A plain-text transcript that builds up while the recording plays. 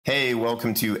Hey,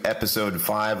 welcome to episode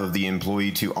 5 of the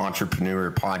Employee to Entrepreneur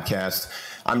podcast.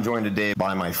 I'm joined today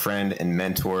by my friend and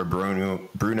mentor, Bruno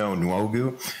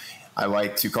Nwogu. I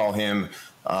like to call him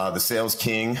the sales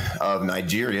king of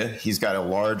Nigeria. He's got a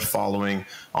large following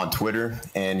on Twitter,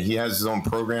 and he has his own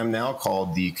program now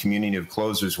called the Community of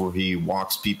Closers, where he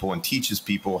walks people and teaches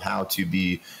people how to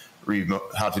do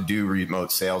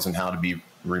remote sales and how to be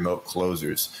remote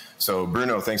closers. So,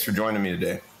 Bruno, thanks for joining me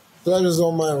today. Pleasure's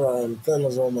all mine, Ryan.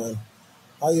 Pleasure's all mine.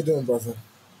 How you doing, brother?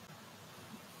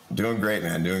 Doing great,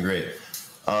 man. Doing great.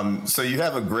 So you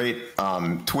have a great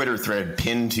Twitter thread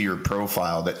pinned to your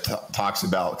profile that talks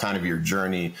about kind of your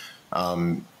journey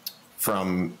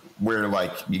from where,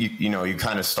 like, you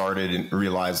kind of started and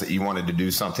realized that you wanted to do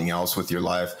something else with your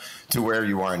life to where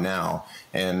you are now.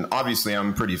 And obviously,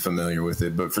 I'm pretty familiar with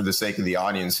it, but for the sake of the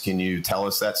audience, can you tell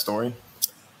us that story?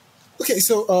 Okay,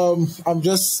 so I'm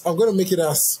going to make it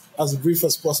as brief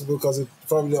as possible because we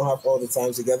probably don't have all the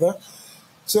time together.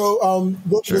 So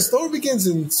the story begins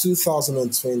in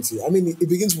 2020. I mean, it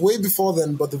begins way before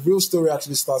then, but the real story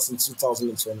actually starts in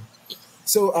 2020.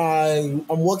 So I'm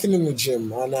working in a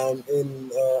gym, and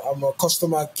I'm a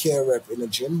customer care rep in a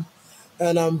gym,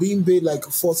 and I'm being paid like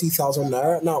 40,000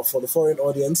 naira. Now, for the foreign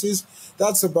audiences,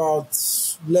 that's about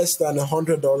less than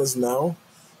 $100 now,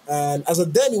 and as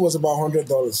of then, it was about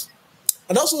 $100.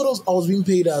 And that's what I was being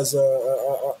paid as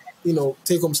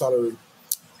take-home salary.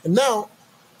 And now,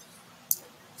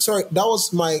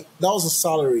 that was a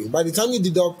salary. By the time you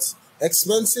deduct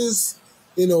expenses,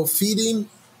 feeding,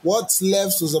 what's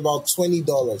left was about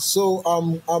 $20. So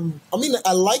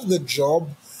I like the job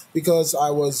because I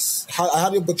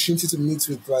had the opportunity to meet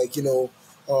with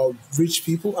rich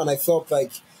people, and I felt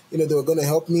like they were going to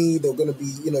help me. They were going to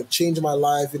be change my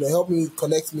life, help me,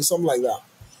 connect me, something like that.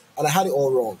 And I had it all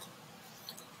wrong.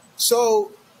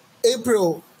 So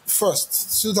April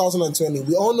 1st, 2020,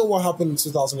 we all know what happened in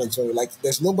 2020. Like,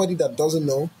 there's nobody that doesn't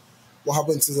know what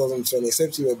happened in 2020,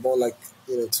 except you were born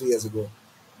 2 years ago.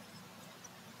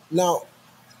 Now,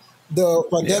 the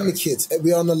pandemic hit.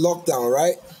 We're on a lockdown,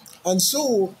 right? And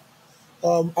so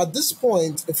at this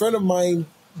point, a friend of mine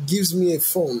gives me a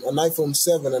phone, an iPhone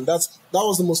 7, and that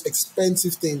was the most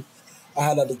expensive thing I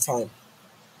had at the time.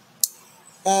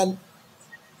 And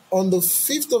on the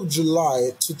 5th of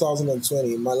July,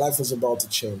 2020, my life was about to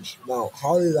change. Now,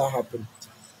 how did that happen?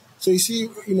 So you see,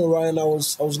 Ryan, I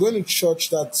was going to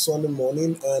church that Sunday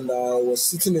morning, and I was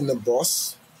sitting in the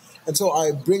bus. And so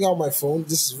I bring out my phone.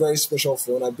 This is a very special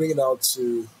phone. I bring it out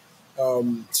to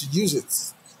use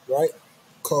it, right?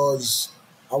 Because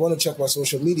I want to check my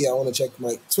social media. I want to check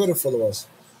my Twitter followers.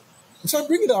 And so I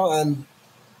bring it out, and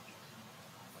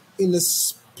in a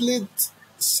split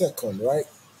second, right?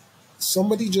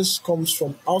 Somebody just comes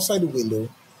from outside the window,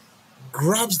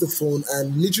 grabs the phone,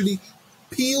 and literally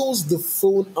peels the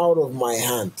phone out of my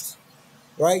hand,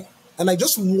 right? And I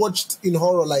just watched in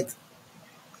horror,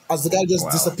 as the guy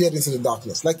just disappeared into the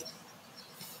darkness.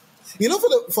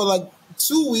 For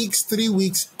 2 weeks, 3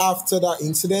 weeks after that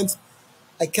incident,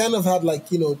 I kind of had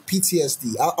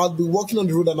PTSD. I'll be walking on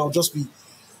the road, and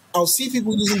I'll see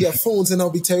people using their phones, and I'll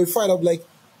be terrified. I'll be like,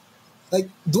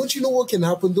 don't you know what can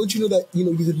happen? Don't you know that, you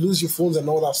could lose your phones and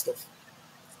all that stuff?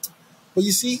 But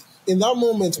you see, in that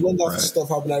moment when that stuff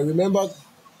happened, I remember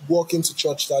walking to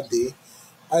church that day.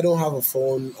 I don't have a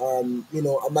phone.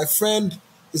 My friend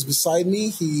is beside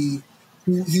me. He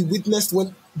witnessed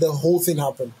when the whole thing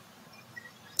happened.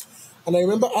 And I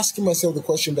remember asking myself the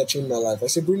question that changed my life. I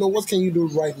said, Bruno, what can you do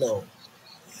right now?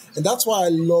 And that's why I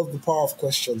love the power of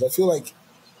questions. I feel like,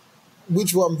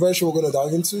 which I'm very sure we're going to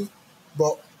dive into,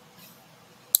 but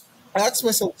I asked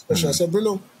myself this question. I said,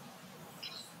 Bruno,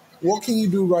 what can you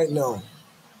do right now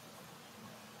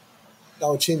that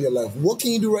will change your life? What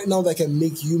can you do right now that can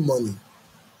make you money?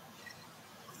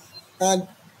 And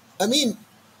I mean,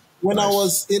 when I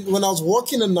was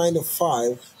working a 9 to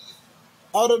 5,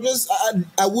 out of this,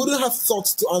 I wouldn't have thought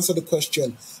to answer the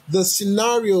question. The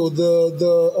scenario,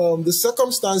 the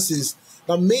circumstances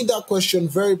that made that question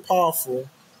very powerful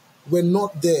were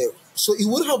not there. So it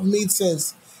would have made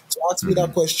sense to ask me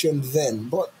that question then.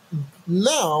 But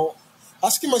now,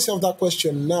 asking myself that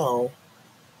question now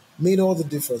made all the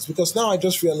difference, because now I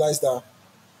just realized that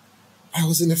I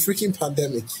was in a freaking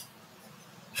pandemic.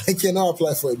 I cannot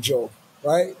apply for a job,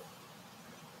 right?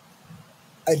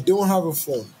 I don't have a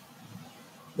phone.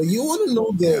 But you want to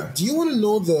know do you want to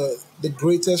know the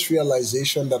greatest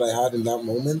realization that I had in that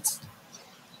moment?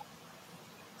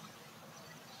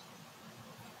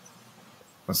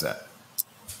 What's that?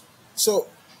 So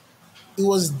it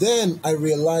was then I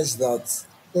realized that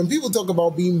when people talk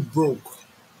about being broke,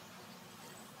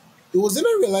 it was then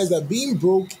I realized that being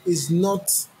broke is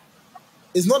not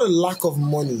it's not a lack of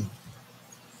money,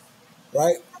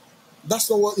 right? That's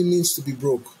not what it means to be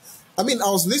broke. I mean, I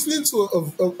was listening to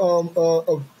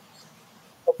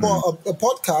a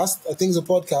podcast, I think it's a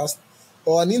podcast,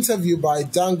 or an interview by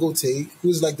Dangote,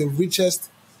 who's like the richest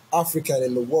African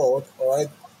in the world, all right?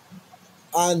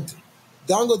 And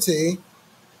Dangote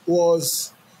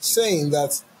was saying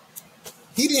that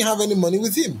he didn't have any money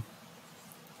with him.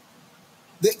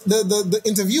 The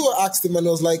interviewer asked him and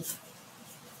was like,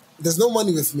 there's no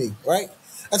money with me, right?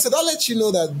 And so that lets you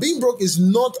know that being broke is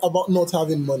not about not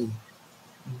having money.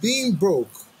 Being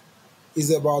broke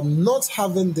is about not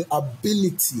having the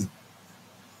ability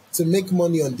to make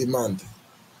money on demand.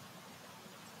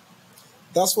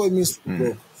 That's what it means to be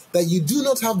broke. That you do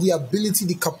not have the ability,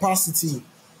 the capacity,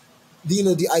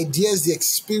 the ideas, the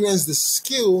experience, the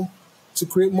skill to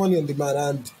create money on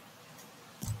demand.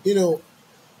 And,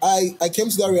 I came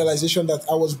to that realization that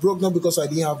I was broke not because I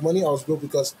didn't have money. I was broke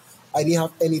because I didn't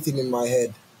have anything in my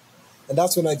head. And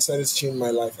that's when I decided to change my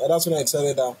life. And that's when I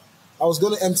decided that I was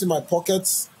going to empty my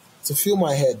pockets to fill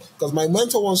my head. Because my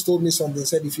mentor once told me something. He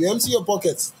said, if you empty your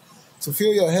pockets to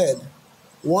fill your head,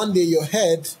 one day your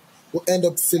head will end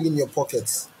up filling your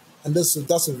pockets. And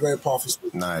that's a very powerful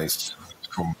statement. Nice.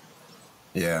 Cool.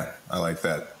 Yeah, I like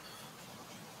that.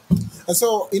 And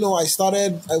so,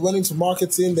 I went into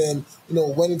marketing, then,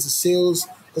 went into sales,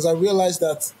 because I realized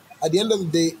that at the end of the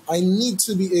day, I need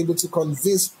to be able to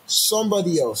convince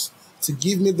somebody else to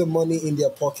give me the money in their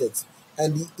pocket.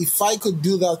 And if I could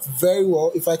do that very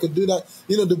well, if I could do that,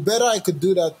 the better I could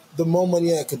do that, the more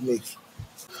money I could make.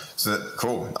 So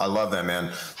cool. I love that,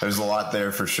 man. There's a lot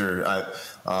there for sure. I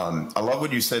love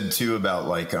what you said too about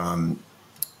like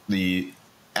the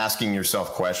asking yourself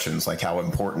questions, like how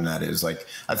important that is. Like,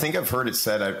 I think I've heard it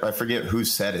said, I forget who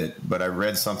said it, but I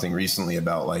read something recently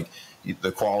about like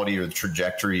the quality or the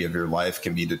trajectory of your life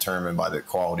can be determined by the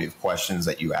quality of questions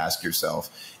that you ask yourself.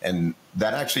 And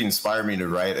that actually inspired me to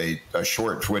write a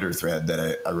short Twitter thread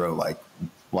that I wrote like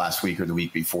last week or the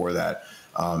week before that.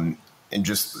 And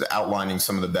just outlining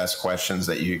some of the best questions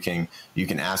that you can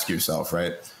ask yourself.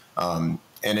 Right.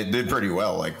 And it did pretty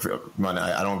well. Like,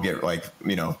 I don't get like,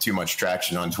 too much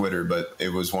traction on Twitter, but it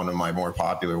was one of my more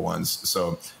popular ones.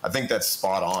 So I think that's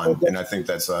spot on. And I think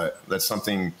that's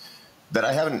something that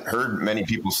I haven't heard many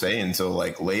people say until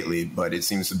like lately, but it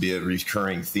seems to be a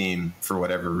recurring theme for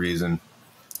whatever reason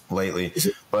lately.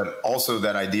 But also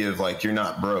that idea of like, you're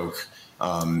not broke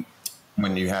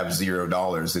when you have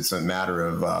 $0. It's a matter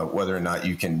of whether or not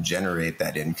you can generate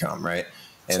that income, right?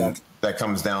 And that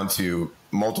comes down to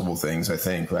multiple things, I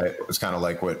think, right? It's kind of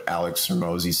like what Alex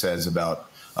Hormozi says about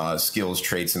skills,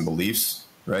 traits, and beliefs,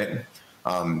 right?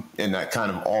 And that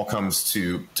kind of all comes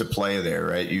to play there,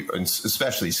 right?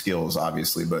 Especially skills,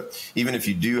 obviously. But even if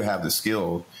you do have the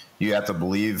skill, you have to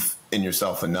believe in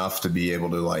yourself enough to be able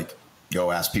to like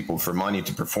go ask people for money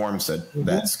to perform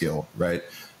that skill, right?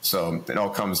 So it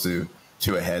all comes to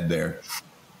a head there.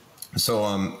 So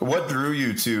what drew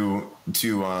you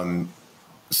to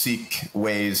seek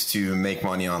ways to make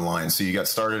money online? So you got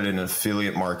started in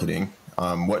affiliate marketing.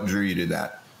 What drew you to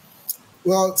that?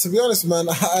 Well, to be honest, man,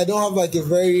 I don't have like a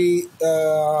very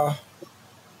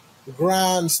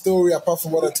grand story apart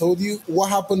from what I told you. What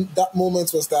happened that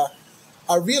moment was that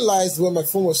I realized when my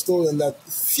phone was stolen that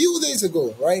a few days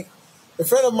ago, right? A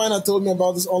friend of mine had told me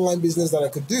about this online business that I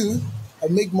could do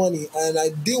and make money. And I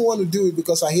didn't want to do it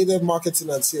because I hated marketing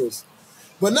and sales.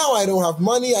 But now I don't have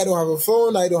money, I don't have a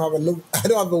phone, I don't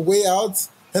have a way out,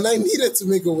 and I needed to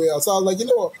make a way out. So I was like, you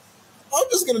know what? I'm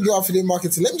just going to do affiliate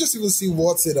marketing. Let me just even see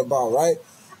what's it about, right?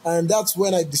 And that's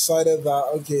when I decided that,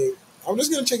 okay, I'm just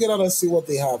going to check it out and see what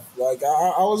they have. Like,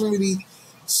 I wasn't really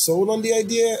sold on the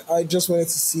idea. I just wanted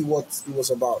to see what it was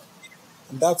about.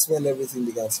 And that's when everything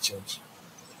began to change.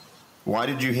 Why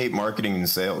did you hate marketing and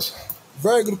sales?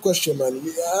 Very good question, man.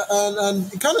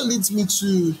 And it kind of leads me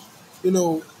to,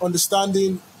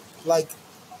 understanding, like,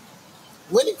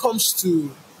 when it comes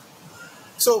to,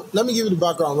 so let me give you the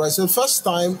background, right? So the first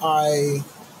time I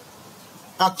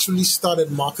actually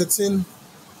started marketing,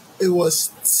 it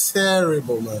was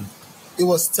terrible, man. It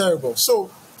was terrible.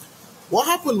 So what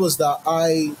happened was that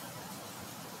I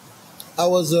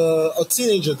was a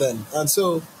teenager then. And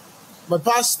so my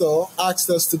pastor asked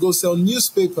us to go sell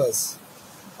newspapers,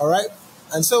 all right?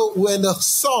 And so when the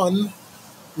sun,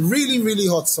 really, really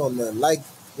hot sun, man, like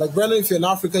Brandon, if you're in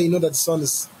Africa, you know that the sun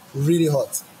is really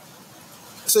hot.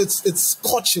 So it's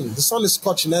scorching. The sun is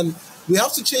scorching, and we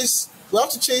have to chase,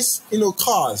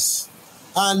 cars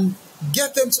and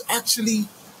get them to actually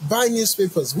buy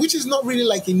newspapers, which is not really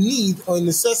like a need or a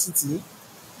necessity.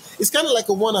 It's kind of like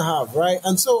a want to have, right?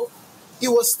 And so it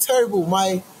was terrible.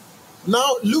 My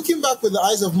Now, looking back with the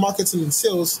eyes of marketing and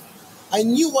sales, I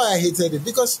knew why I hated it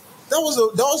because that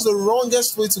was the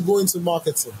wrongest way to go into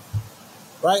marketing,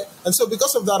 right? And so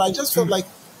because of that, I just felt like,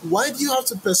 why do you have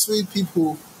to persuade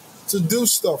people to do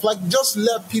stuff? Like, just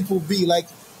let people be. Like,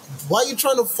 why are you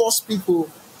trying to force people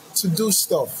to do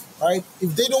stuff, right?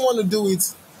 If they don't want to do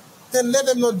it, then let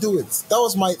them not do it. That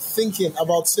was my thinking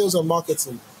about sales and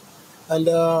marketing. And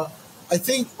I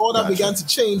think all that began to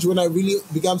change when I really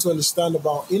began to understand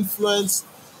about influence,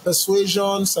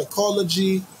 persuasion,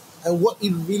 psychology, and what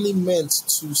it really meant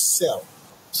to sell.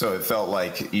 So it felt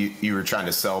like you were trying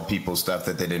to sell people stuff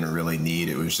that they didn't really need.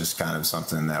 It was just kind of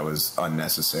something that was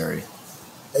unnecessary.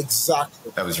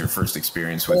 Exactly. That was your first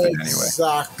experience with it anyway.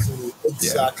 Exactly.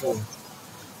 Yeah.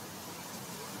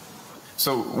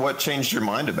 So what changed your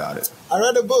mind about it? I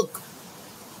read a book.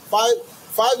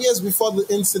 Five years before the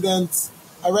incident,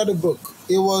 I read a book.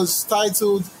 It was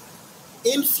titled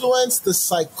Influence, the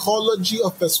Psychology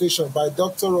of Persuasion by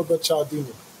Dr. Robert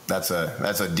Cialdini. That's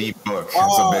a deep book.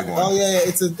 That's a big one. Oh yeah,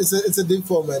 it's a deep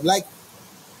one, man. Like,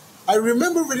 I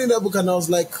remember reading that book and I was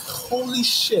like, holy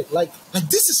shit, like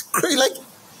this is crazy. Like,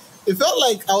 it felt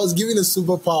like I was given a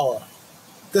superpower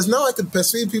because now I could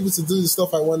persuade people to do the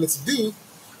stuff I wanted to do,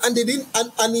 and they didn't,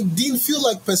 and it didn't feel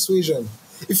like persuasion.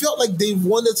 It felt like they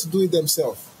wanted to do it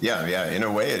themselves. Yeah. In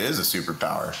a way, it is a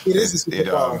superpower. It is a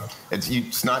superpower.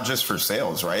 It's not just for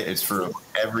sales, right? It's for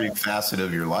every facet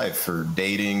of your life, for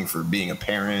dating, for being a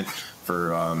parent,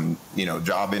 for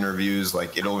job interviews.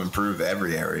 Like, it'll improve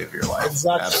every area of your life.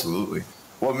 Exactly. Absolutely.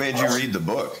 What made you read the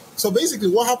book? So basically,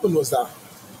 what happened was that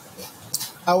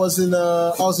I was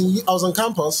on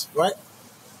campus, right?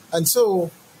 And so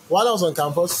while I was on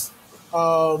campus,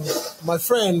 my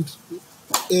friend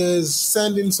is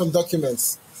sending some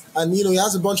documents, and he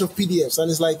has a bunch of PDFs, and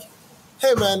he's like,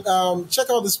 hey man, check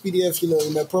out this PDF,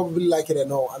 you might probably like it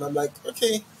and all. And I'm like,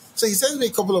 okay. So he sends me a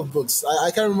couple of books.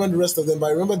 I can't remember the rest of them, but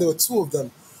I remember there were two of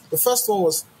them. The first one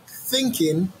was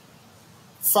Thinking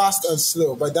Fast and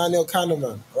Slow by Daniel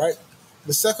Kahneman, right?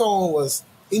 The second one was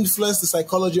Influence, the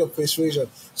Psychology of Persuasion.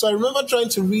 So I remember trying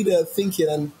to read Thinking,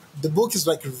 and the book is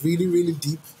like really, really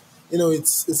deep.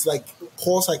 It's like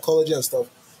core psychology and stuff.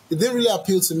 It didn't really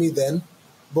appeal to me then,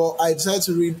 but I decided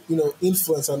to read,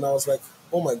 Influence, and I was like,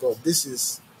 oh my God, this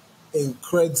is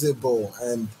incredible.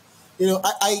 And,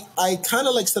 I kind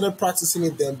of like started practicing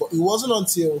it then, but it wasn't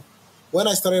until when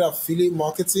I started affiliate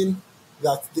marketing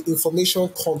that the information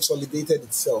consolidated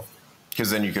itself. Because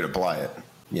then you could apply it.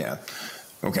 Yeah.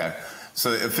 Okay.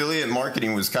 So affiliate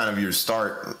marketing was kind of your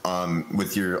start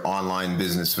with your online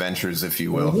business ventures, if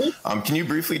you will. Mm-hmm. Can you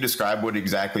briefly describe what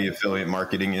exactly affiliate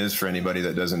marketing is for anybody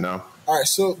that doesn't know? All right.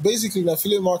 So basically,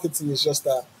 affiliate marketing is just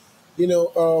that,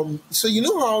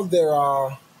 so how there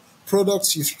are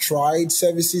products you've tried,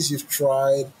 services you've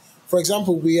tried. For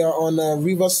example, we are on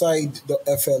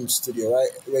Riverside.fm studio, right?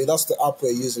 Where that's the app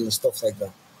we're using and stuff like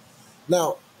that.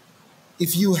 Now,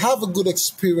 if you have a good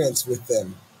experience with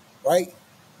them, right?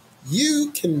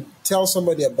 You can tell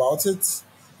somebody about it.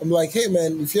 I'm like, hey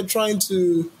man, if you're trying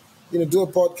to, do a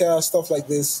podcast, stuff like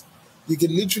this, you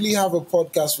can literally have a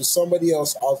podcast with somebody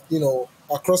else out,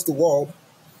 across the world,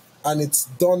 and it's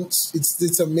done.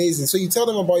 It's amazing. So you tell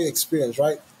them about your experience,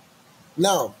 right?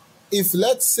 Now, if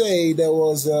let's say there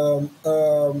was,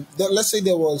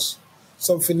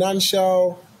 some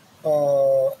financial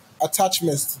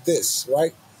attachments to this,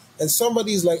 right? And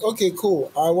somebody's like, okay,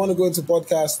 cool, I want to go into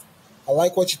podcast. I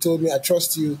like what you told me. I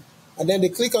trust you. And then they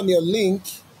click on your link,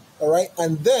 all right?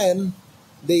 And then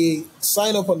they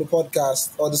sign up on the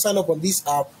podcast or they sign up on this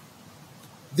app.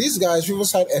 These guys,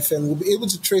 Riverside FM, will be able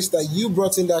to trace that you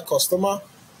brought in that customer,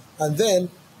 and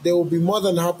then they will be more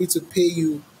than happy to pay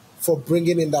you for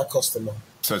bringing in that customer.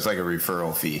 So it's like a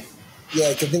referral fee. Yeah,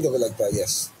 you can think of it like that,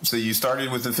 yes. So you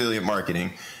started with affiliate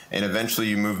marketing, and eventually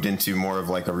you moved into more of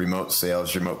like a remote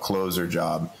sales, remote closer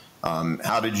job.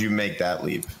 How did you make that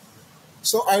leap?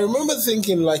 So I remember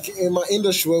thinking, like, in my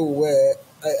industry where we were,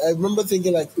 I remember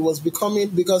thinking, like, it was becoming,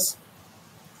 because,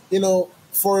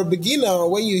 for a beginner,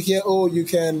 when you hear, oh, you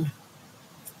can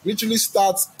literally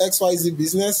start XYZ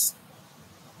business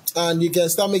and you can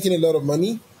start making a lot of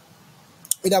money,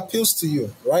 it appeals to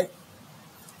you, right?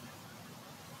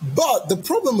 But the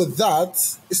problem with that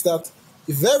is that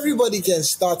if everybody can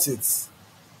start it,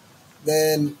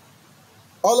 then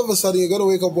all of a sudden you're going to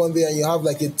wake up one day and you have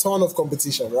like a ton of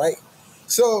competition, right?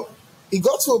 So it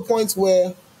got to a point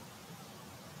where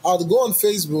I would go on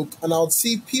Facebook and I would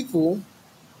see people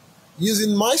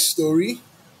using my story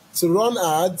to run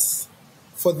ads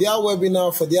for their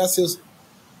webinar, for their sales.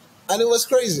 And it was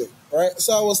crazy, right?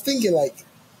 So I was thinking, like,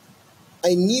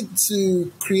 I need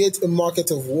to create a market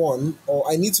of one, or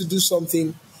I need to do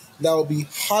something that will be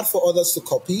hard for others to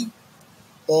copy,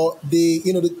 or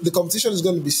the competition is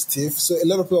going to be stiff, so a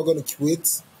lot of people are going to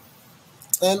quit.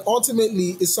 And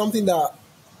ultimately, it's something that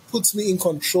puts me in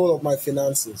control of my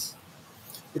finances.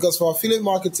 Because for affiliate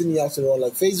marketing, you have to run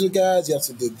like Facebook ads, you have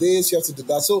to do this, you have to do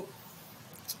that. So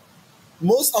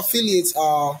most affiliates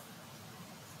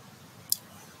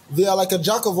they are like a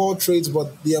jack of all trades,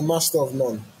 but they are master of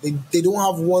none. They don't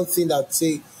have one thing that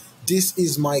say, this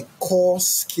is my core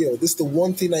skill. This is the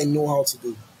one thing I know how to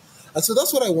do. And so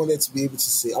that's what I wanted to be able to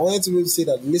say. I wanted to be able to say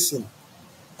that, listen,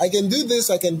 I can do this,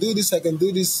 I can do this, I can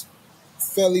do this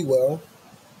fairly well.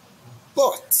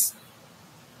 But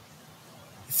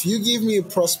if you give me a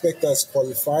prospect that's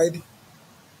qualified,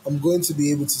 I'm going to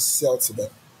be able to sell to them.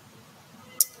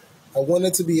 I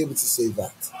wanted to be able to say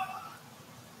that.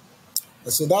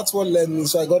 And so that's what led me.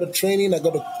 So I got a training, I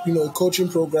got a coaching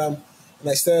program, and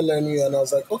I started learning, and I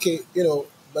was like, okay,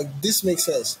 like this makes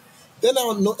sense. Then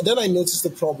I noticed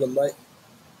the problem, right?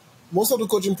 Most of the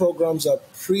coaching programs are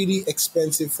pretty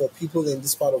expensive for people in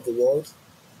this part of the world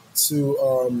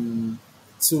to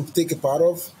take a part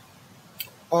of.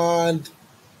 And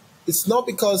it's not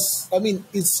because,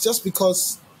 it's just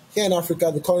because here in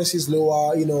Africa, the currency is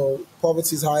lower,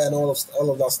 poverty is high and all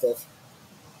of that stuff.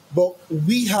 But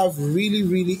we have really,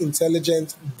 really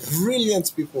intelligent,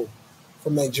 brilliant people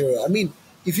from Nigeria.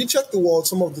 If you check the world,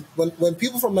 when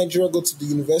people from Nigeria go to the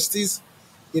universities,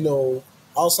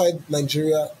 outside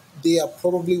Nigeria, they are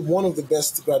probably one of the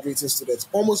best graduating students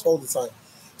almost all the time.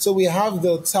 So we have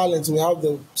the talent, we have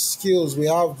the skills, we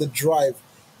have the drive.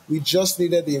 We just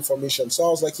needed the information. So I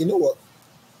was like, you know what?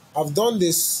 I've done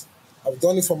this. I've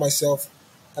done it for myself,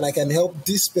 and I can help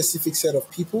this specific set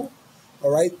of people.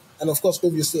 All right. And of course,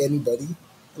 obviously anybody.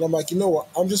 And I'm like, you know what?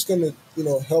 I'm just going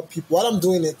to, help people while I'm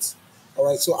doing it. All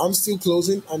right. So I'm still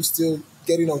closing. I'm still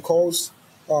getting on calls,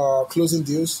 closing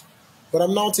deals. But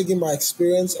I'm now taking my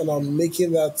experience and I'm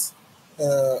making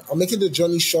the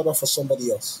journey shorter for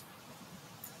somebody else.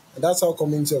 And that's how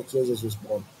Community of Closers was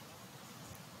born.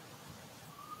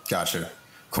 Gotcha.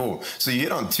 Cool. So you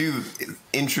hit on two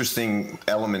interesting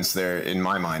elements there in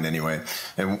my mind anyway.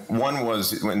 And one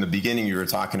was in the beginning you were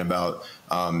talking about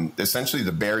essentially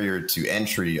the barrier to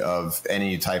entry of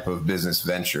any type of business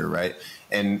venture, right?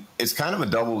 And it's kind of a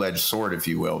double-edged sword, if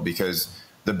you will, because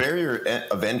the barrier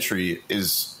of entry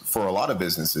is, for a lot of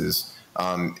businesses,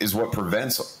 is what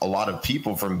prevents a lot of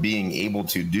people from being able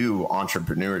to do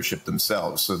entrepreneurship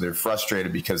themselves. So they're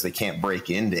frustrated because they can't break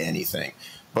into anything.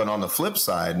 But on the flip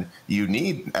side, you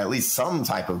need at least some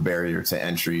type of barrier to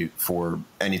entry for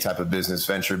any type of business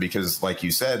venture, because like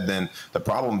you said, then the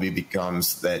problem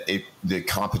becomes that the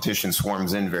competition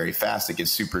swarms in very fast. It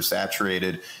gets super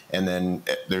saturated, and then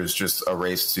there's just a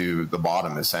race to the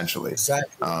bottom, essentially.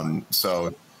 Exactly.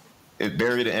 So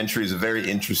barrier to entry is a very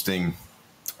interesting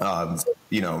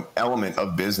element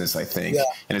of business, I think. Yeah.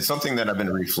 And it's something that I've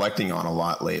been reflecting on a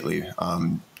lot lately,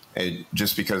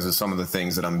 just because of some of the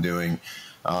things that I'm doing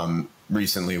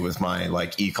recently with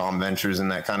my e-com ventures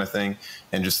and that kind of thing.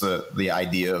 And just the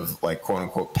idea of quote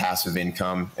unquote passive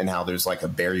income and how there's a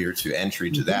barrier to entry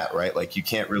to that, right? You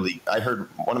can't really, I heard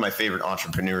one of my favorite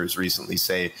entrepreneurs recently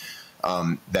say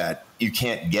that you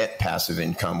can't get passive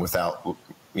income without,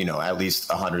 at least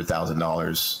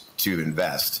 $100,000 to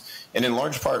invest. And in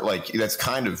large part, that's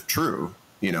kind of true,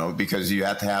 because you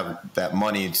have to have that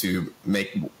money to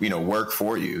make, work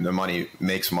for you. The money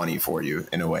makes money for you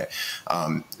in a way.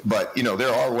 But,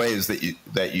 there are ways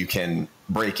that you can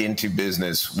break into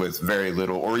business with very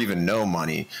little or even no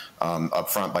money up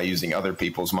front by using other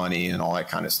people's money and all that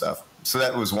kind of stuff. So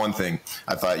that was one thing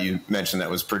I thought you mentioned that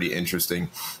was pretty interesting.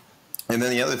 And then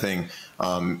the other thing,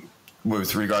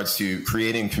 with regards to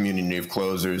creating community of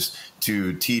closers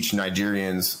to teach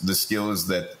Nigerians the skills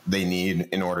that they need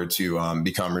in order to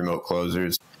become remote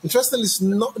closers. Interestingly, it's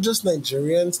not just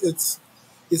Nigerians.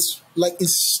 It's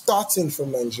starting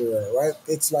from Nigeria, right?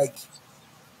 It's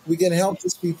we can help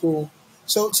these people.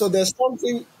 So there's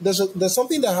something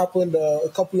that happened a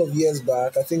couple of years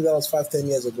back. I think that was 5-10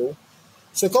 years ago.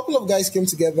 So a couple of guys came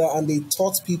together and they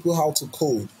taught people how to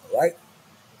code, right?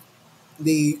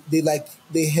 They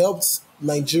helped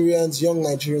Nigerians, young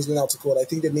Nigerians, learn how to code. I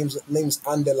think their name's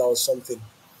Andela or something.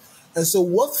 And so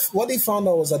what they found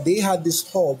out was that they had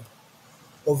this hub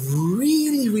of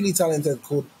really, really talented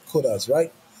coders,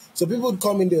 right? So people would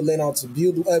come in, they'll learn how to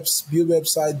build apps, build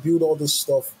websites, build all this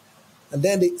stuff. And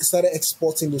then they started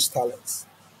exporting those talents.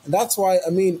 And that's why,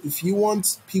 if you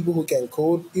want people who can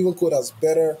code, even code as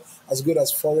good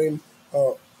as foreign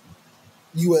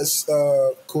US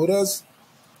coders,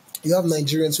 you have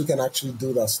Nigerians who can actually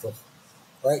do that stuff,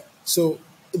 right? So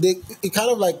it kind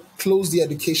of closed the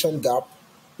education gap,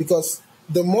 because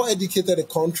the more educated the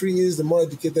country is, the more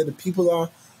educated the people are,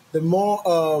 the more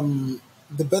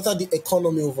the better the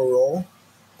economy overall,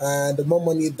 and the more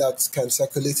money that can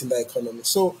circulate in the economy.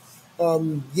 So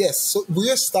yes, so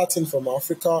we're starting from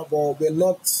Africa, but we're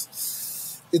not.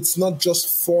 It's not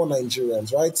just for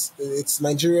Nigerians, right? It's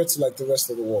Nigeria to like the rest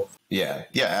of the world. Yeah,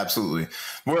 yeah, absolutely.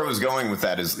 Where I was going with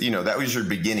that is, that was your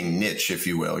beginning niche, if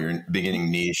you will, your beginning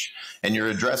niche, and you're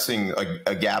addressing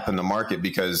a gap in the market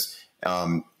because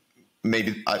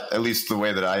maybe, at least the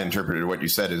way that I interpreted what you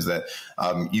said is that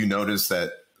you noticed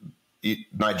that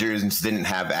Nigerians didn't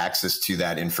have access to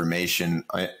that information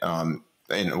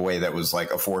in a way that was like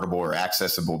affordable or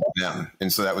accessible to them.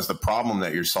 And so that was the problem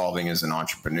that you're solving as an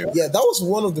entrepreneur. Yeah, that was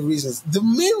one of the reasons. The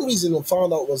main reason I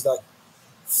found out was that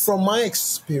from my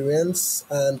experience,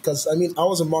 and because I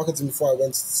was in marketing before I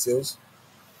went to sales,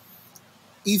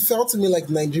 it felt to me like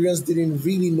Nigerians didn't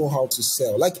really know how to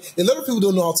sell. Like a lot of people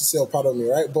don't know how to sell, pardon me,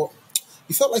 right? But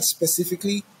it felt like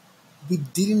specifically we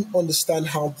didn't understand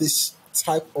how this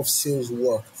type of sales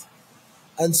worked.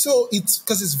 And so it's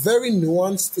because it's very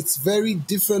nuanced, it's very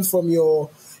different from your,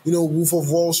 Wolf of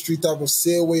Wall Street type of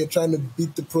sale where you're trying to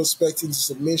beat the prospect into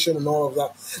submission and all of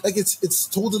that. Like it's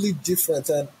totally different.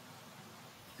 And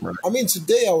right.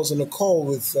 Today I was on a call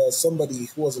with somebody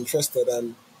who was interested,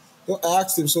 and I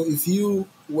asked him, so if you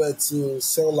were to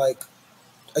sell, like,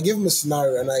 I gave him a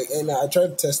scenario, and I tried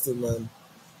to test him, and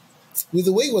with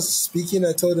the way he was speaking,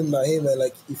 I told him that, hey man,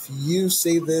 like if you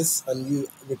say this and you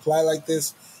reply like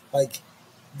this, like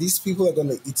these people are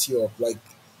gonna eat you up. Like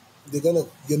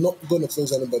you're not gonna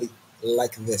close anybody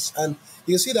like this. And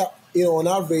you see that, on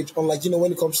average, on like,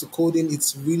 when it comes to coding,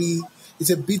 it's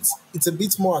a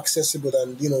bit more accessible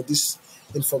than, this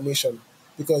information.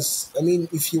 Because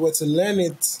if you were to learn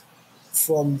it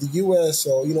from the US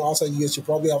or, outside the US, you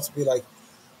probably have to pay like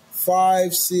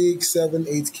 5, 6, 7,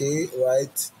 8K,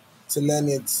 right? To learn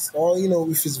it. Or,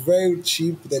 if it's very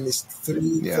cheap, then it's 3,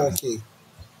 4K.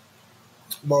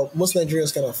 But most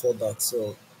Nigerians can afford that,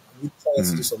 so we try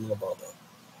to do something about that.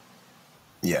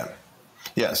 Yeah.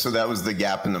 Yeah, so that was the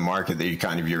gap in the market that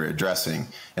you're addressing,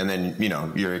 and then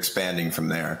you're expanding from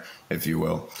there, if you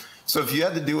will. So if you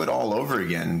had to do it all over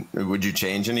again, would you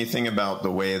change anything about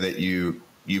the way that you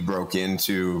broke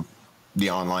into the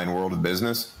online world of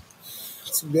business?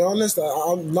 To be honest,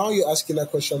 now you're asking that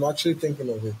question, I'm actually thinking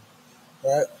of it.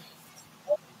 Right?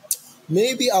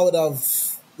 Maybe I would have,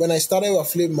 when I started with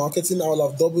affiliate marketing, I would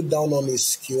have doubled down on a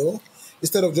skill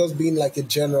instead of just being like a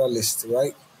generalist,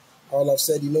 right? I would have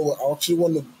said, you know what, I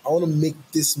want to make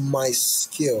this my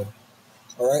skill,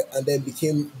 all right, and then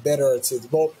became better at it.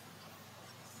 But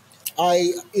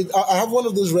I have one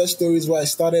of those rare stories where I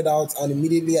started out and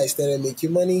immediately I started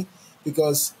making money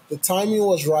because the timing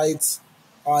was right.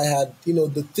 I had,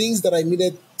 the things that I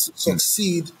needed to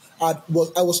succeed. I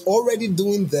was already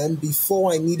doing them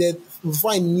before I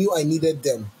knew I needed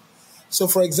them. So,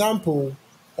 for example,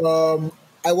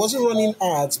 I wasn't running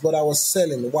ads, but I was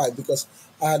selling. Why? Because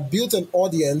I had built an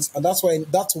audience, and that's why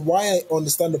I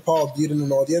understand the power of building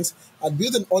an audience. I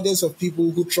built an audience of people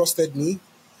who trusted me,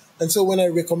 and so when I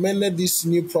recommended this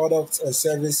new product and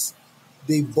service,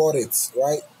 they bought it.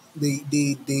 Right?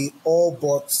 They all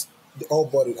bought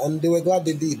it, and they were glad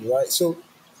they did. Right? So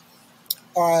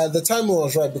the timing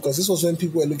was right because this was when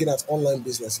people were looking at online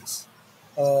businesses.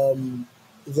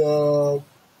 The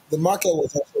market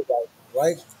was also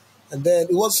right, and then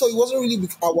it wasn't really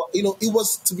it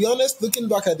was, to be honest, looking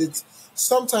back at it,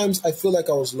 sometimes I feel like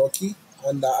I was lucky,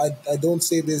 and I don't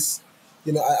say this,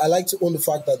 I like to own the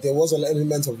fact that there was an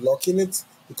element of luck in it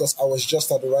because I was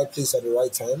just at the right place at the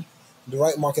right time, the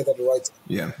right market at the right time.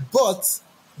 Yeah. But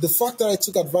the fact that I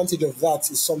took advantage of that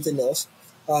is something else.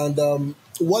 And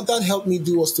what that helped me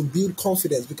do was to build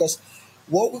confidence because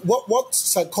what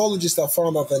psychologists have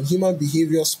found out and human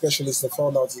behavior specialists have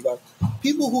found out is that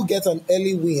people who get an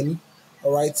early win,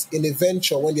 all right, in a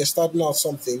venture when they're starting out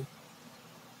something,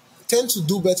 tend to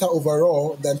do better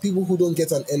overall than people who don't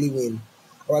get an early win,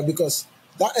 all right, because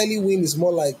that early win is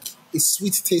more like a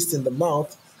sweet taste in the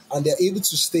mouth, and they're able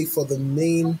to stay for the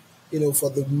main, for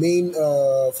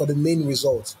the main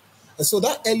result. And so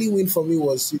that early win for me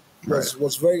was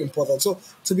very important. So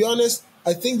to be honest,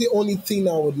 I think the only thing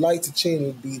I would like to change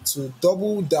would be to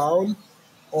double down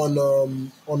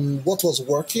on what was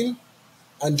working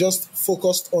and just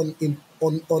focused on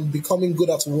becoming good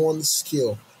at one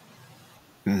skill.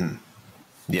 Mm-hmm.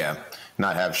 Yeah,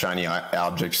 not have shiny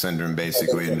object syndrome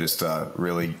basically, and just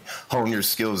really hone your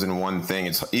skills in one thing.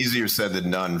 It's easier said than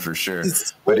done for sure.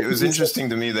 But it was interesting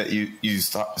to me that you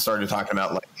started talking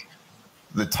about like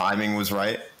the timing was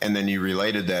right, and then you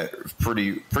related that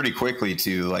pretty quickly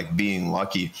to like being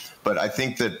lucky. But I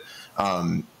think that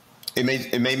It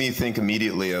made me think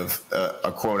immediately of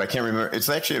a quote. I can't remember. It's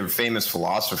actually a famous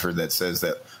philosopher that says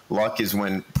that luck is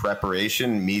when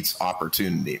preparation meets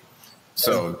opportunity.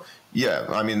 So yeah,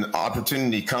 I mean,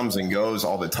 opportunity comes and goes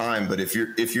all the time, but if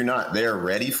you're not there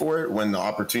ready for it when the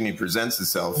opportunity presents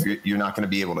itself, you're not going to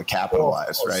be able to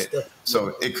capitalize, right?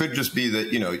 So it could just be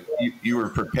that you were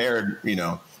prepared,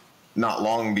 not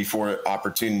long before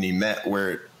opportunity met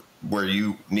where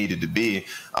you needed to be.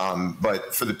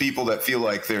 But for the people that feel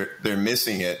like they're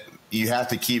missing it, you have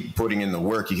to keep putting in the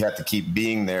work. You have to keep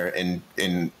being there, and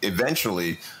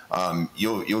eventually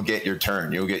you'll get your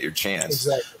turn. You'll get your chance.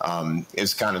 Exactly.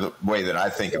 Is kind of the way that I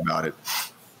think about it.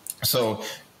 So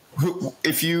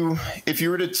if you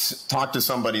were to talk to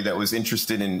somebody that was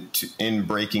interested in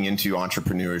breaking into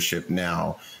entrepreneurship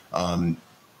now,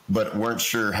 but weren't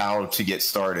sure how to get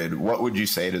started, what would you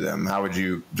say to them? How would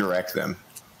you direct them?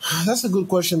 That's a good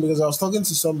question, because I was talking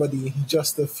to somebody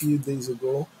just a few days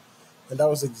ago, and that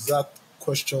was the exact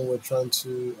question we're trying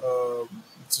to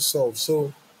solve.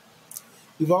 So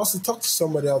if I was to talk to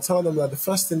somebody, I'll tell them that the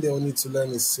first thing they will need to learn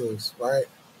is sales, right?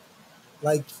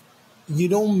 Like, you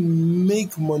don't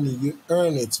make money, you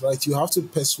earn it, right? You have to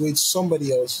persuade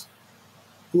somebody else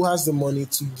who has the money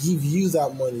to give you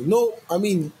that money. No, I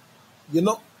mean, you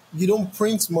don't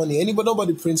print money.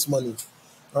 Nobody prints money,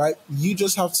 right? You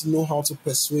just have to know how to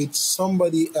persuade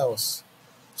somebody else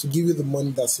to give you the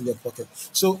money that's in their pocket.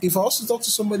 So if I also talk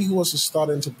to somebody who wants to start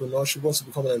entrepreneurship, wants to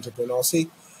become an entrepreneur, I'll say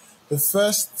the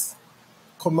first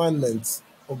commandment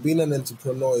of being an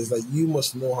entrepreneur is that you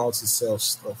must know how to sell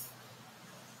stuff.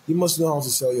 You must know how to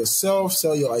sell yourself,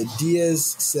 sell your ideas,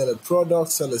 sell a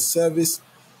product, sell a service.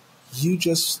 You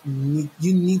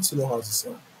need to know how to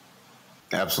sell.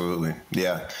 Absolutely.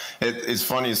 Yeah. It's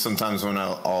funny sometimes when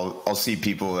I'll see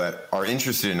people that are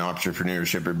interested in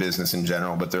entrepreneurship or business in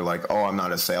general, but they're like, oh, I'm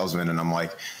not a salesman. And I'm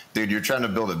like, dude, you're trying to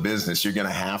build a business. You're going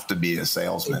to have to be a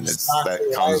salesman. Exactly.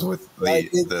 That comes with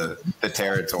the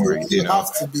territory. You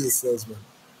have to be a salesman.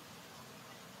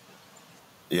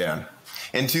 Yeah.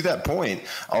 And to that point,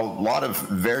 a lot of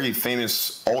very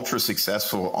famous, ultra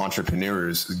successful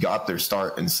entrepreneurs got their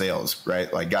start in sales,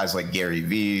 right? Like guys like Gary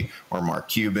Vee or Mark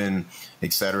Cuban,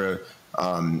 et cetera.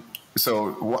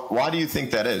 So why do you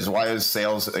think that is? Why is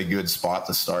sales a good spot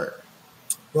to start?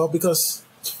 Well, because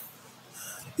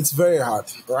it's very hard,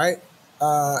 right?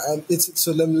 And let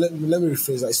me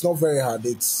rephrase that. It's not very hard.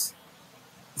 It's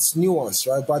nuanced,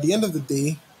 right? But at the end of the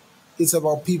day, it's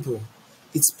about people.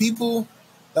 It's people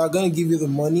that are going to give you the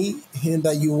money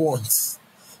that you want.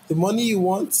 The money you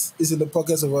want is in the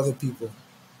pockets of other people.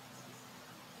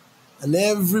 And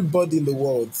everybody in the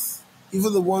world,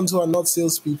 even the ones who are not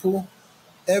salespeople,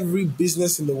 every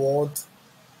business in the world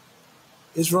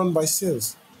is run by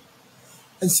sales.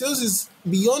 And sales is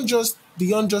beyond just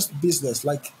business.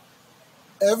 Like,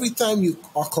 every time you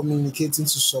are communicating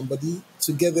to somebody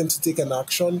to get them to take an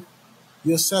action,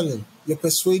 you're selling, you're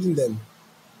persuading them,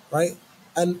 right?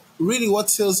 And really what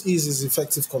sales is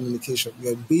effective communication.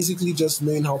 You're basically just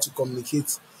knowing how to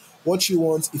communicate what you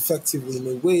want effectively in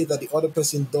a way that the other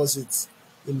person does it,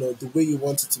 the way you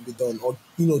want it to be done, or,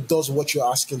 does what you're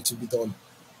asking to be done.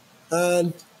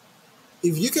 And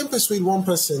if you can persuade one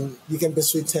person, you can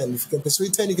persuade 10. If you can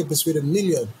persuade 10, you can persuade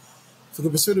 1,000,000. If you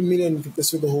can persuade 1,000,000, you can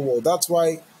persuade the whole world. That's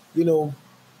why,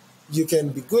 you can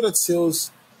be good at sales,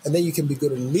 and then you can be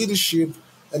good at leadership.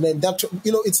 And then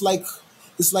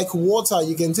it's like water.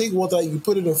 You can take water, you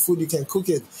put it in food, you can cook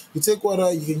it. You take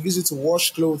water, you can use it to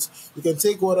wash clothes. You can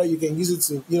take water, you can use it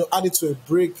to, add it to a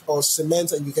brick or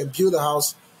cement, and you can build a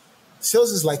house.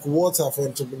 Sales is like water for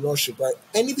entrepreneurship, right?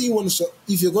 Anything you want to,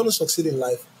 if you're going to succeed in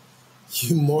life,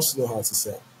 you must know how to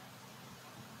sell.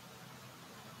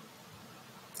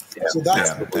 Yeah, so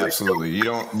absolutely. You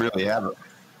don't really have it.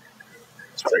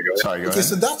 Sorry, go ahead.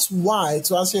 So that's why,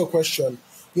 to answer your question,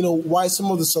 why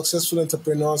some of the successful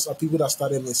entrepreneurs are people that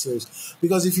started in sales.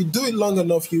 Because if you do it long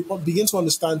enough, you begin to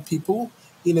understand people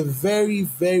in a very,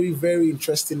 very, very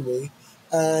interesting way,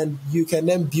 and you can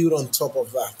then build on top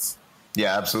of that.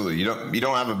 Yeah, absolutely. You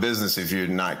don't have a business if you're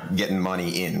not getting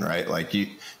money in, right? Like you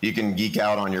can geek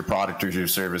out on your product or your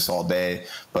service all day,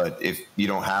 but if you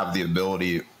don't have the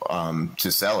ability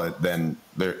to sell it, then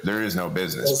there is no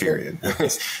business. Period.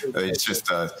 It's just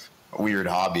a weird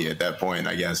hobby at that point,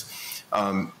 I guess.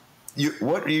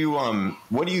 What do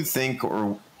you think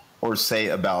or say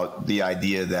about the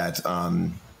idea that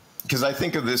because I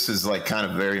think of this as like kind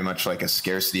of very much like a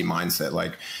scarcity mindset.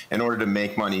 Like in order to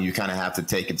make money, you kind of have to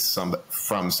take it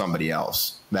from somebody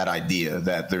else. That idea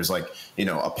that there's like,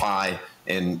 a pie,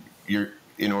 and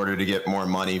in order to get more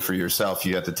money for yourself,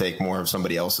 you have to take more of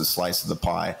somebody else's slice of the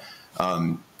pie.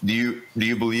 Do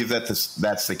you believe that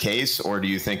that's the case, or do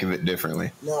you think of it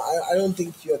differently? No, I don't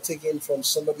think you're taking from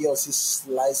somebody else's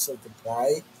slice of the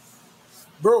pie.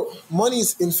 Bro, money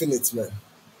is infinite, man.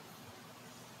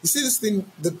 You see this thing,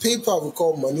 the paper we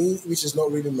call money, which is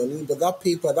not really money, but that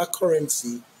paper, that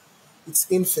currency, it's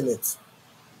infinite.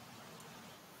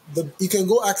 You can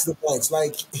go ask the banks,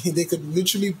 like they could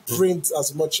literally print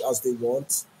as much as they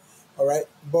want, all right?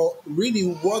 But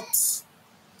really, what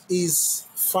is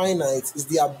finite is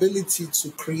the ability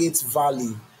to create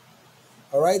value,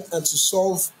 all right, and to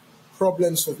solve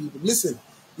problems for people. Listen,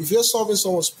 if you're solving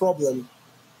someone's problem,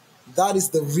 that is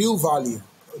the real value.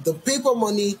 The paper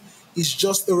money is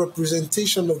just a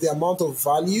representation of the amount of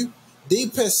value they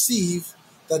perceive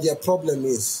that their problem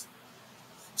is.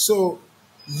 So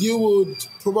you would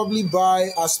probably buy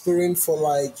aspirin for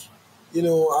like, I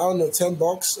don't know, $10,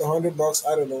 $100,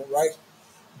 I don't know, right?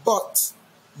 But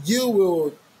you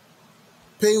will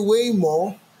pay way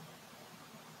more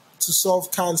to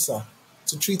solve cancer,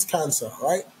 to treat cancer,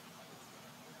 right?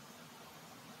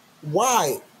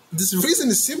 Why? This reason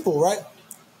is simple, right?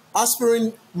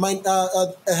 Aspirin,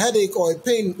 a headache or a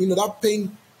pain, that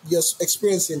pain you're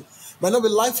experiencing might not be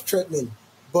life-threatening,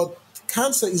 but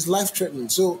cancer is life-threatening.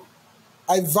 So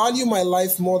I value my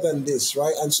life more than this,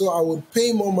 right? And so I would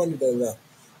pay more money than that.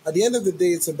 At the end of the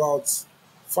day, it's about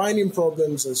finding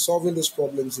problems and solving those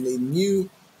problems in a new,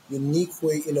 unique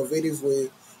way, innovative way.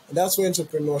 And that's where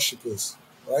entrepreneurship is,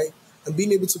 right? And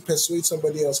being able to persuade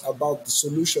somebody else about the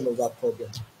solution of that problem.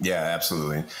 Yeah,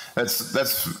 absolutely.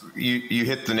 That's you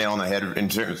hit the nail on the head in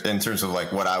terms of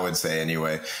like what I would say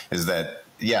anyway, is that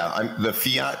the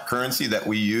fiat currency that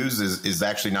we use is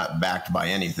actually not backed by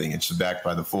anything. It's backed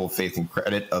by the full faith and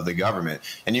credit of the government.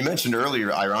 And you mentioned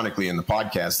earlier, ironically, in the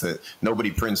podcast that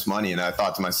nobody prints money. And I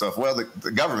thought to myself, well,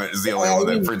 the government is the only one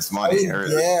that prints money.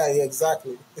 Yeah,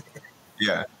 exactly.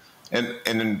 Yeah. And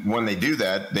then when they do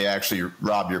that, they actually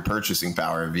rob your purchasing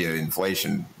power via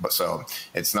inflation. But so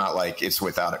it's not like it's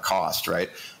without a cost, right?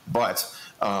 But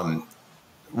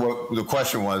what the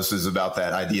question is about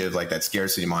that idea of like that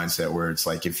scarcity mindset, where it's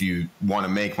like if you want to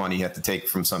make money, you have to take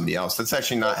from somebody else. That's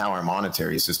actually not how our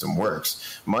monetary system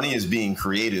works. Money is being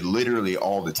created literally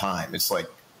all the time. It's like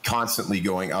constantly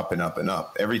going up and up and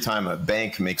up. Every time a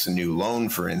bank makes a new loan,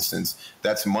 for instance,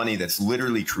 that's money that's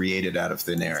literally created out of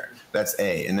thin air. That's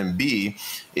A. And then B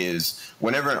is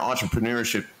whenever an entrepreneur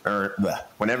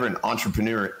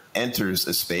enters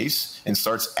a space and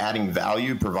starts adding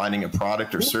value, providing a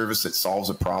product or service that solves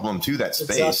a problem to that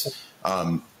space,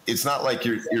 exactly. It's not like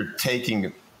you're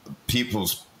taking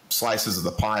people's slices of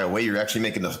the pie away. You're actually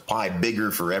making the pie bigger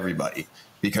for everybody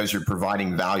because you're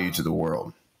providing value to the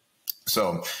world.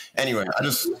 So anyway, and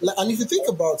if you think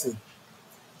about it,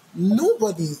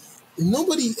 nobody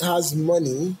has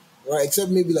money, right? Except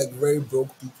maybe like very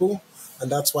broke people,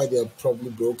 and that's why they're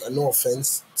probably broke. And no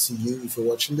offense to you if you're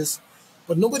watching this,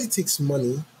 but nobody takes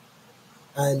money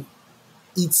and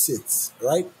eats it,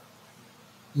 right?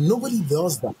 Nobody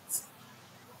does that.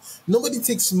 Nobody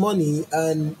takes money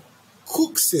and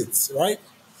cooks it, right?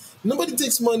 Nobody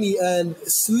takes money and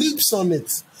sleeps on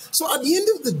it. So at the end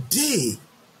of the day,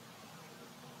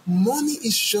 money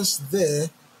is just there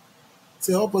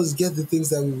to help us get the things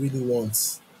that we really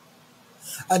want.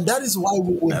 And that is why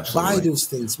we would buy those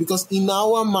things. Because in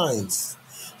our minds,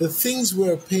 the things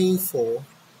we're paying for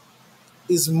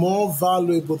is more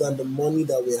valuable than the money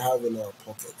that we have in our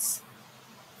pockets.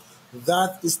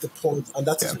 That is the point, and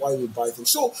that is why we buy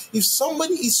things. So if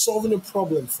somebody is solving a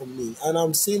problem for me, and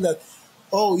I'm saying that,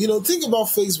 think about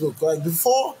Facebook, right?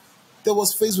 Before there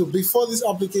was Facebook, before this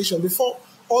application, before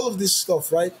all of this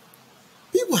stuff, right?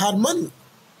 People had money.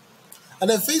 And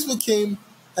then Facebook came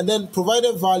and then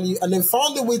provided value and then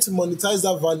found a way to monetize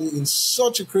that value in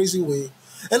such a crazy way.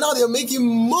 And now they're making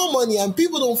more money and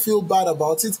people don't feel bad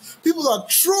about it. People are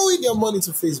throwing their money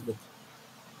to Facebook.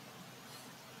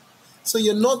 So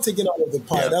you're not taking out of the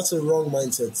pie. Yeah. That's a wrong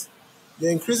mindset.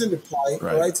 You're increasing the pie,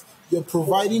 right? You're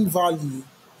providing value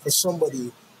for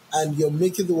somebody and you're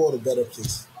making the world a better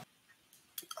place.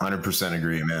 100%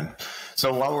 agree, man.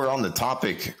 So while we're on the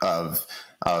topic of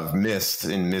myths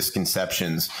and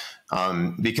misconceptions,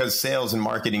 because sales and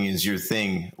marketing is your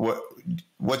thing,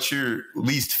 what's your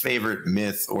least favorite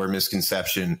myth or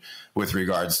misconception with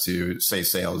regards to, say,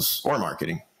 sales or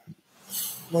marketing?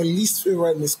 My least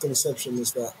favorite misconception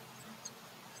is that,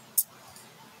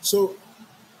 so,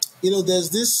 there's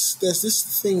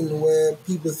this thing where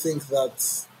people think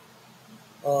that,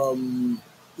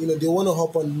 they want to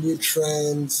hop on new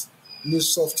trends, new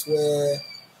software,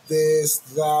 this,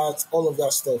 that, all of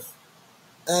that stuff.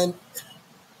 And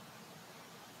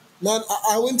man,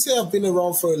 I wouldn't say I've been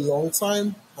around for a long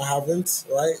time. I haven't,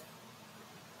 right?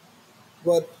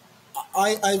 But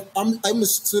I'm a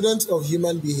student of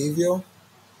human behavior,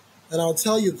 and I'll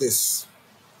tell you this,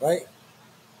 right?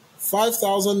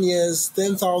 5,000 years,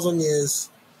 10,000 years,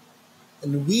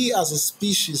 and we as a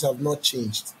species have not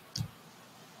changed.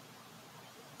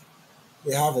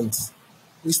 We haven't.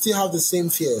 We still have the same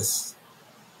fears.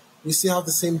 We still have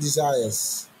the same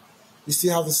desires. We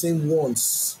still have the same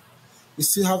wants. We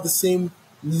still have the same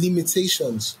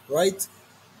limitations, right?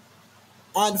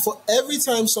 And for every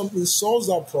time something solves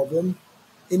that problem,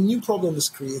 a new problem is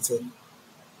created,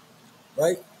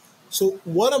 right? So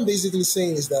what I'm basically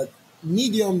saying is that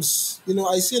mediums,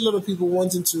 I see a lot of people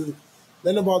wanting to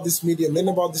learn about this medium, learn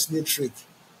about this new trick.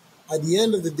 At the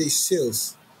end of the day,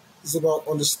 sales is about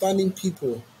understanding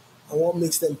people and what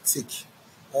makes them tick,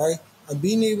 all right? And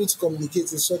being able to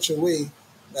communicate in such a way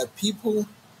that people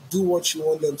do what you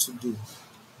want them to do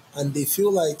and they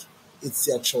feel like it's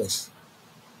their choice.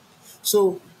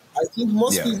 So I think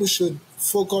most people should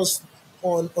focus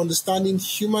on understanding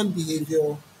human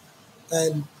behavior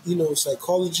and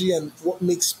psychology and what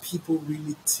makes people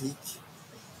really tick.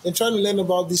 And trying to learn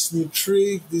about this new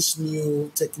trick, this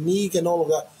new technique and all of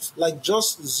that. Like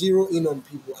just zero in on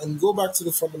people and go back to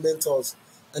the fundamentals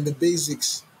and the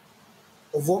basics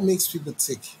of what makes people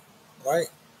tick. Right?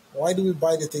 Why do we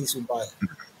buy the things we buy?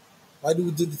 Why do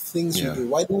we do the things we do?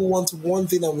 Why do we want one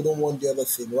thing and we don't want the other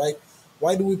thing, right?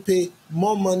 Why do we pay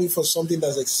more money for something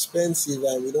that's expensive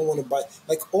and we don't want to buy?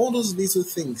 Like all those little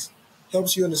things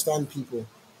helps you understand people.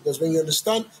 Because when you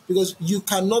understand, because you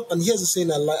cannot, and here's the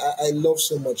saying I love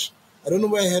so much. I don't know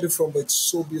where I heard it from, but it's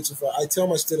so beautiful. I tell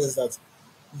my students that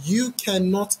you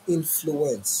cannot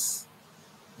influence,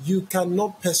 you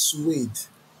cannot persuade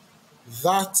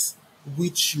that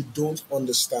which you don't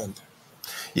understand.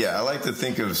 Yeah, I like to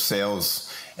think of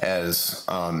sales as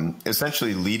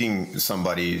essentially leading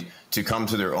somebody to come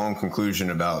to their own conclusion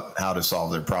about how to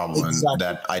solve their problem. Exactly. And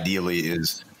that ideally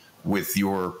is with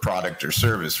your product or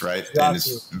service, right? Exactly. And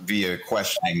it's via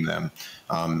questioning them.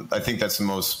 I think that's the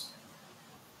most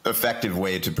effective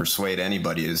way to persuade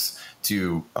anybody is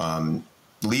to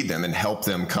lead them and help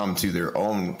them come to their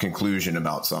own conclusion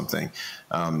about something.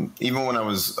 Even when I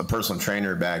was a personal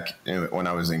trainer back when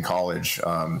I was in college,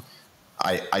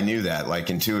 I knew that, like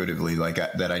intuitively, like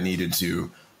that I needed to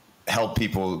help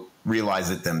people realize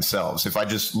it themselves. If I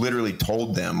just literally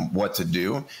told them what to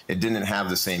do, it didn't have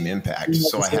the same impact.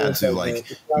 So I had to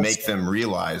make them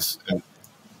realize.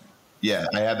 Yeah,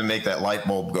 I had to make that light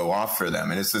bulb go off for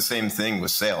them. And it's the same thing with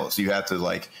sales. You have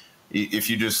to if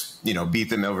you just, beat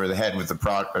them over the head with the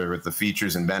product or with the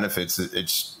features and benefits,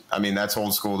 that's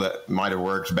old school. That might've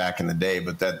worked back in the day,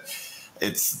 but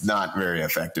it's not very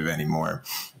effective anymore.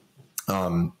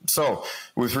 So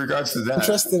with regards to that,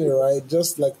 interestingly, right?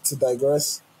 Just like to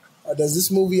digress, there's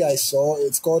this movie I saw.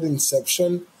 It's called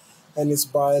Inception, and it's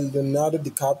by Leonardo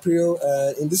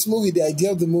DiCaprio. In this movie, the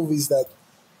idea of the movie is that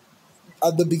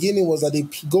at the beginning was that they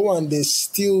go and they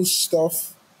steal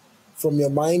stuff from your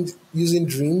mind using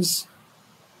dreams.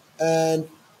 And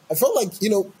I felt like,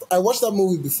 I watched that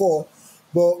movie before,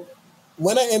 but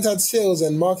when I entered sales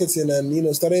and marketing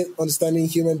and, started understanding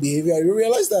human behavior, I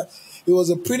realized that it was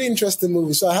a pretty interesting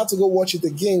movie. So I had to go watch it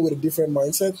again with a different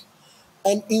mindset.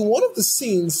 And in one of the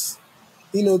scenes,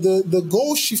 the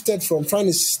goal shifted from trying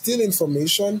to steal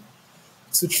information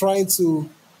to trying to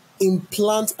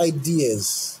implant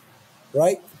ideas,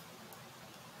 right?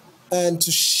 And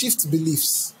to shift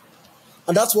beliefs.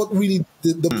 And that's what really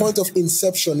the point of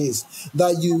Inception is,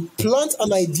 that you plant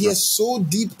an idea so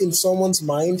deep in someone's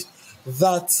mind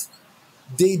that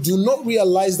they do not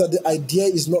realize that the idea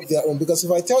is not their own. Because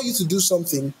if I tell you to do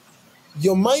something,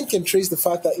 your mind can trace the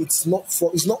fact that it's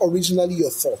not originally your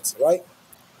thought, right?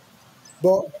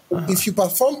 But if you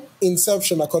perform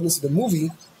Inception according to the movie,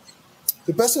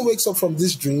 the person wakes up from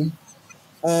this dream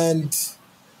and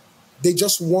they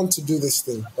just want to do this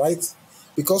thing, right?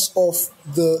 Because of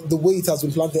the way it has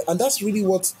been planted. And that's really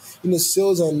what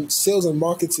sales and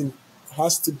marketing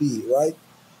has to be, right?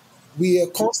 We are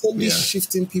constantly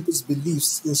shifting people's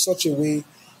beliefs in such a way,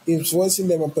 influencing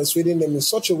them and persuading them in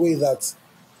such a way that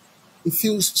it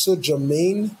feels so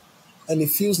germane and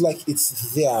it feels like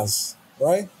it's theirs,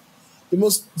 right?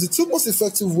 The two most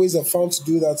effective ways I've found to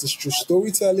do that is through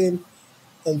storytelling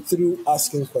and through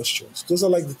asking questions. Those are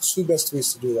like the two best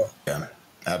ways to do that. Yeah,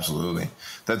 absolutely.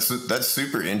 That's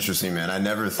super interesting, man. I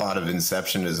never thought of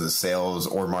Inception as a sales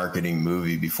or marketing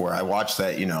movie before. I watched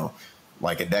that,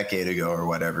 like a decade ago or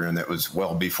whatever, and that was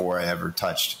well before I ever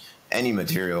touched any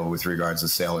material with regards to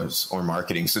sales or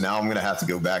marketing. So now I'm going to have to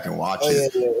go back and watch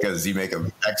it because you make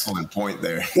an excellent point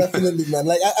there. Definitely, man.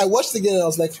 Like I watched it again and I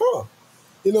was like,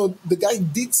 the guy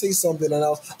did say something, and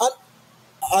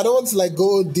I don't want to like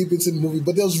go deep into the movie,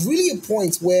 but there was really a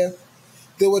point where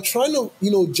they were trying to,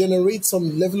 generate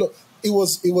some level of. It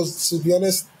was to be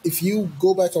honest, if you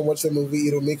go back and watch the movie,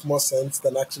 it'll make more sense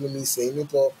than actually me saying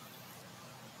it. But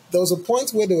there was a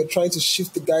point where they were trying to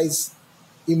shift the guy's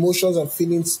emotions and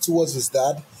feelings towards his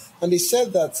dad, and they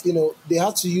said that they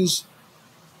had to use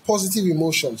positive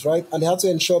emotions, right? And they had to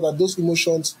ensure that those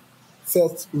emotions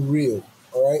felt real.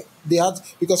 All right, they had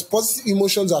because positive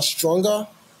emotions are stronger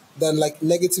than like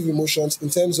negative emotions in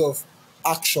terms of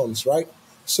actions, right?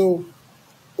 So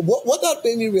what that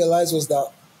made me realize was that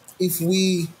if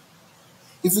we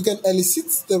can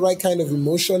elicit the right kind of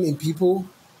emotion in people,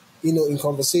 in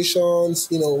conversations,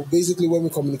 basically when we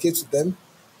communicate with them,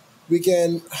 we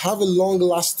can have a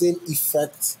long-lasting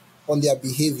effect on their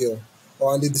behavior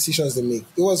or on the decisions they make.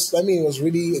 It was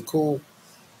really a cool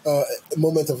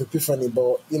moment of epiphany,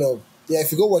 but yeah,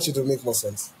 if you go watch it, it'll make more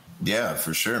sense. Yeah,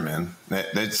 for sure, man.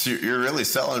 You're really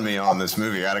selling me on this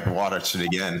movie. I gotta watch it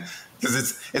again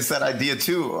because it's that idea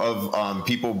too of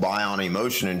people buy on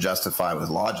emotion and justify with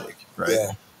logic, right?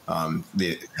 Yeah.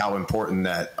 How important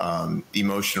that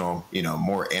emotional,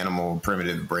 more animal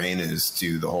primitive brain is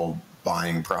to the whole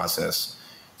buying process.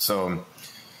 So,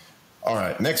 all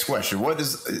right, next question.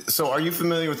 So are you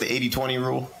familiar with the 80-20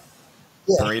 rule?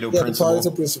 Yeah, Pareto yeah, principle? the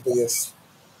Pareto principle, yes.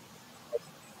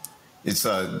 It's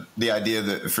the idea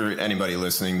that for anybody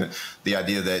listening, the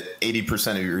idea that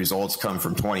 80% of your results come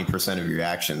from 20% of your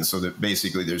actions. So that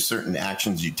basically there's certain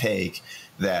actions you take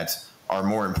that are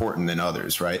more important than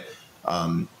others, right?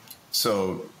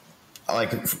 So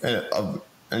like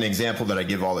an example that I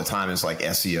give all the time is like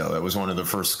SEO. It was one of the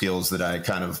first skills that I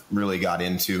kind of really got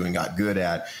into and got good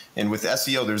at. And with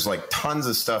SEO, there's like tons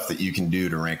of stuff that you can do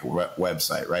to rank a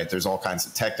website, right? There's all kinds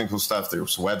of technical stuff.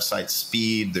 There's website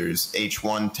speed. There's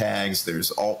H1 tags.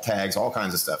 There's alt tags, all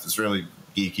kinds of stuff. It's really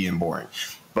geeky and boring.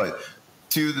 But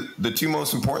the two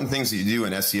most important things that you do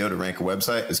in SEO to rank a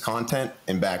website is content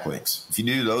and backlinks. If you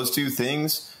do those two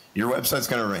things, your website's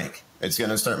going to rank. It's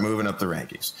going to start moving up the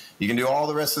rankings. You can do all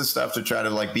the rest of the stuff to try to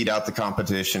like beat out the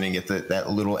competition and get that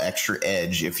little extra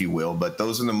edge, if you will. But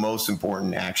those are the most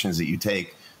important actions that you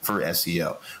take for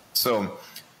SEO. So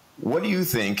what do you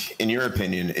think, in your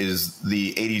opinion, is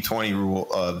the 80-20 rule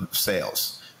of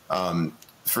sales?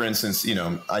 For instance,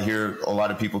 I hear a lot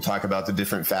of people talk about the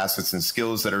different facets and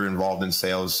skills that are involved in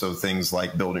sales. So things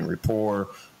like building rapport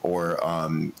or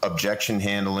objection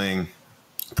handling,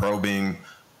 probing,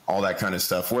 all that kind of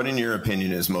stuff. What, in your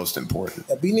opinion, is most important?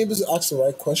 Being able to ask the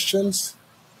right questions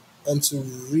and to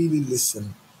really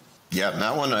listen. Yeah,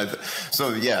 that one.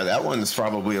 That one's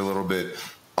probably a little bit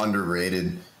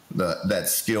underrated. That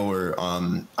skill or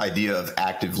idea of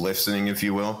active listening, if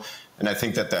you will, and I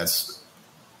think that's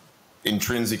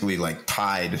intrinsically like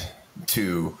tied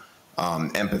to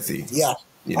empathy. Yeah,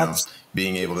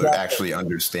 being able to actually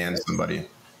understand somebody.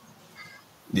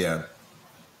 Yeah.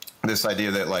 This idea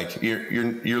that like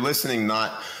you're listening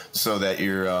not so that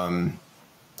you're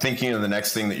thinking of the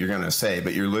next thing that you're going to say,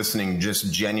 but you're listening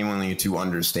just genuinely to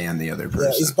understand the other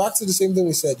person. Yeah, it's back to the same thing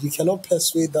we said. You cannot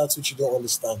persuade that which you don't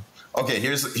understand. Okay,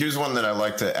 here's one that I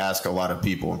like to ask a lot of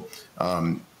people,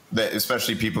 that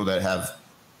especially people that have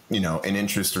an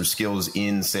interest or skills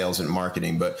in sales and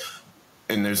marketing,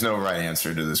 and there's no right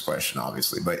answer to this question,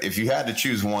 obviously. But if you had to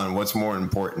choose one, what's more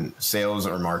important, sales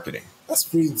or marketing? That's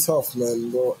pretty tough,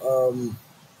 man. But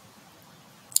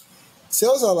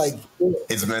sales are like...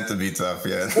 It's meant to be tough,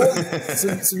 yeah.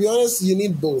 to be honest, you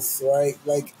need both, right?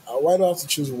 Like, why do I have to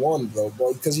choose one, though?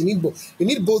 But because you need both. You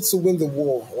need both to win the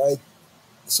war, right?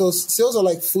 So sales are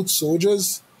like foot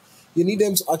soldiers. You need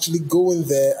them to actually go in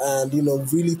there and,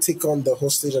 really take on the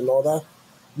hostage and all that.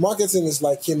 Marketing is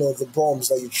like, the bombs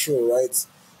that you throw, right?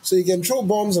 So you can throw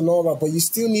bombs and all that, but you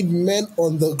still need men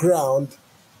on the ground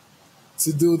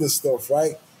to do the stuff,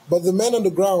 right? But the men on the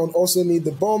ground also need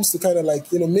the bombs to kind of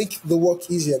like, make the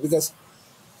work easier, because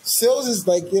sales is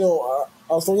like, I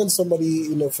was talking to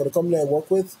somebody, for the company I work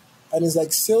with, and it's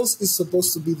like sales is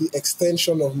supposed to be the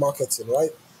extension of marketing, right?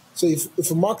 So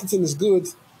if marketing is good,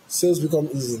 sales become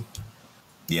easy.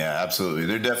 Yeah, absolutely.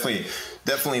 They're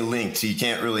definitely linked. So you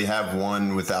can't really have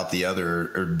one without the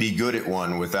other, or be good at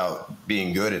one without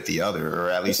being good at the other, or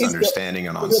at least understanding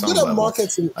it on some level.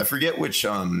 Marketing, I forget which...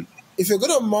 If you're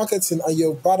good at marketing and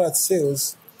you're bad at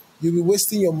sales, you'll be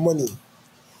wasting your money.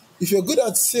 If you're good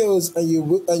at sales and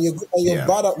you're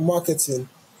bad at marketing,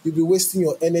 you'll be wasting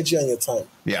your energy and your time.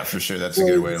 Yeah, for sure. That's a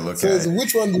good way to look at it.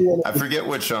 Which one do you want to... I forget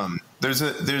which... There's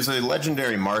a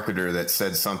legendary marketer that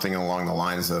said something along the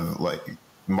lines of like,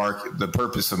 the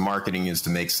purpose of marketing is to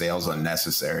make sales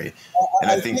unnecessary.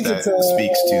 And I think that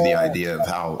speaks to the idea of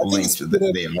how linked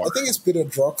they are. I think it's Peter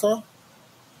Drucker.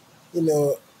 you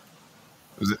know,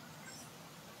 Was it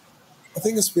I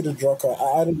think it's Peter Drucker.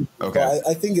 I don't know, okay? but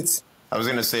I think it's. I was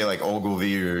gonna say like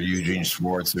Ogilvy or Eugene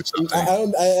Schwartz or I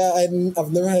something. don't.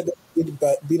 I've never had it,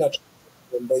 but been at,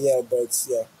 but yeah, but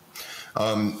yeah.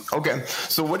 Okay,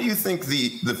 so what do you think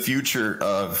the future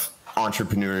of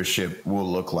entrepreneurship will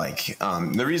look like?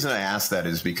 The reason I ask that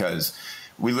is because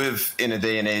we live in a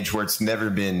day and age where it's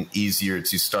never been easier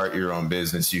to start your own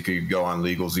business. You could go on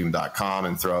LegalZoom.com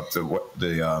and throw up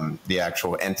the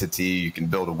actual entity. You can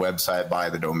build a website, buy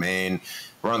the domain,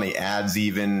 run the ads,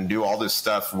 even do all this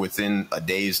stuff within a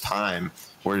day's time.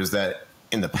 Whereas that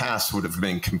in the past would have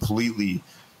been completely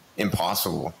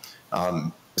impossible.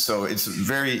 So it's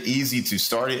very easy to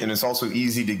start it, and it's also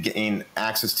easy to gain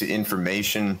access to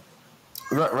information,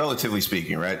 relatively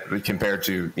speaking, right? Compared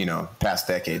to, past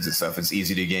decades and stuff, it's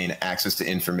easy to gain access to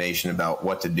information about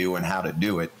what to do and how to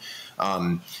do it.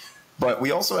 But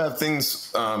we also have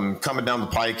things coming down the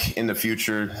pike in the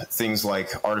future, things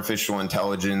like artificial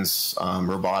intelligence,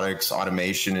 robotics,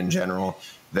 automation in general,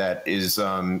 that is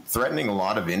threatening a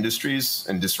lot of industries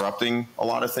and disrupting a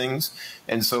lot of things.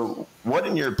 And so what,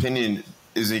 in your opinion,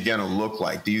 is it going to look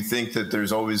like? Do you think that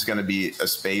there's always going to be a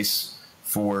space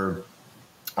for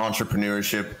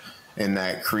entrepreneurship and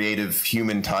that creative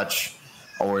human touch?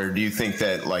 Or do you think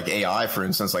that like AI, for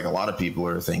instance, like a lot of people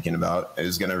are thinking about,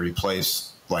 is going to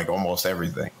replace like almost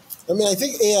everything? I mean, I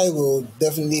think AI will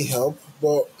definitely help,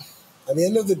 but at the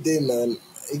end of the day, man,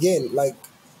 again, like,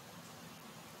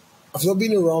 I've not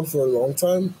been around for a long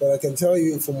time, but I can tell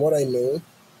you from what I know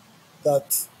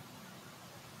that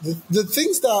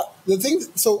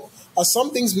so as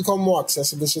some things become more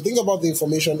accessible, so think about the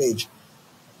information age.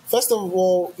 First of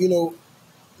all,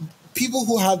 people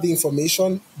who had the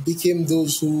information became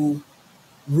those who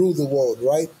rule the world,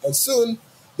 right? And soon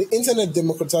the internet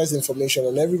democratized information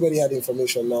and everybody had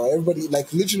information now. Everybody,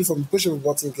 like literally from the push of a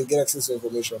button, can get access to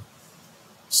information.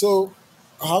 So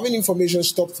having information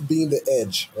stopped being the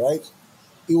edge, right?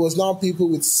 It was now people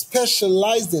with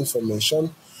specialized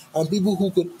information and people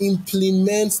who could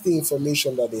implement the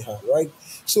information that they had, right?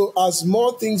 So as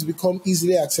more things become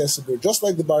easily accessible, just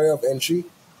like the barrier of entry,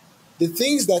 the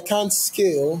things that can't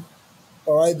scale,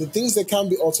 all right, the things that can't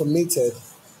be automated,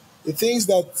 the things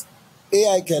that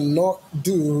AI cannot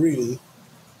do really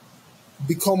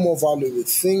become more valuable.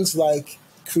 Things like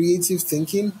creative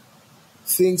thinking,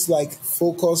 things like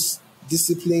focus,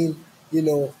 discipline,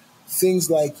 things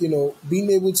like, being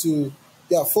able to,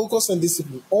 focus and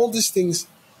discipline. All these things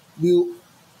will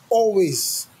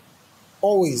always,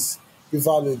 always be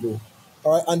valuable.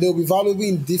 All right. And they'll be valuable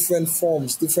in different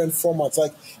forms, different formats.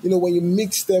 Like, when you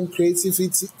mix them,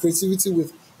 creativity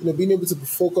with, being able to be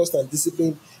focused and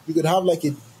disciplined, you could have like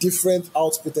a different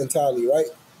output entirely, right?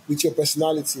 With your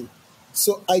personality.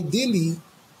 So ideally,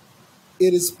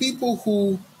 it is people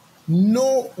who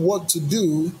know what to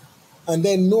do and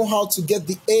then know how to get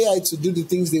the AI to do the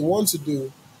things they want to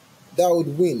do that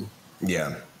would win.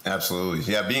 Yeah,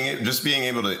 absolutely. Yeah, being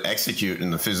able to execute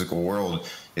in the physical world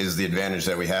is the advantage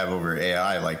that we have over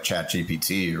AI, like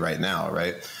ChatGPT right now,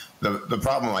 right? The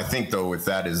problem, I think, though, with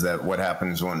that is that what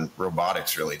happens when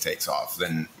robotics really takes off?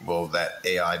 Then will that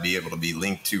AI be able to be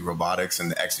linked to robotics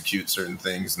and execute certain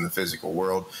things in the physical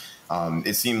world?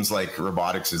 It seems like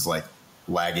robotics is like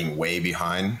lagging way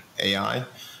behind AI.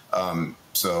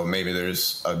 So maybe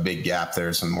there's a big gap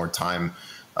there, some more time.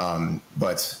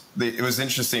 But it was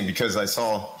interesting because I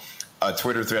saw a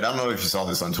Twitter thread. I don't know if you saw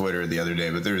this on Twitter the other day,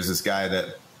 but there was this guy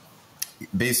that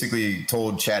basically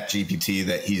told ChatGPT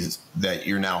that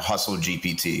you're now Hustle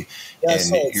GPT,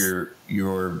 and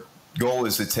your goal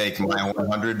is to take my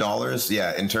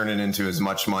 $100, and turn it into as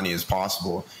much money as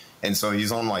possible. And so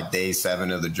he's on like day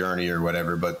 7 of the journey or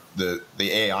whatever, but the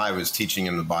AI was teaching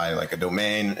him to buy like a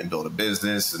domain and build a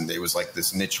business. And it was like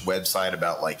this niche website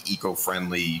about like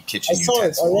eco-friendly kitchen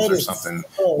utensils or something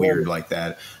weird like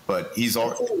that. But he's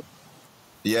all,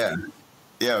 yeah,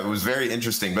 it was very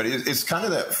interesting. But it's kind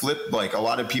of that flip. Like a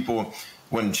lot of people,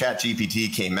 when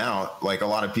ChatGPT came out, like a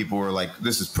lot of people were like,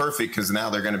 this is perfect because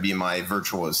now they're going to be my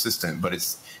virtual assistant. But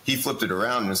he flipped it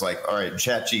around and was like, all right,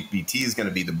 ChatGPT is going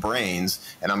to be the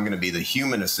brains and I'm going to be the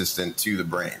human assistant to the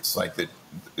brains. Like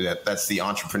that's the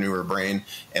entrepreneur brain.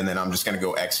 And then I'm just going to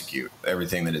go execute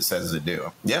everything that it says to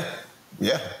do. Yeah,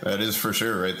 that is for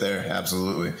sure right there.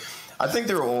 Absolutely. I think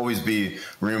there will always be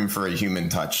room for a human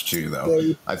touch too,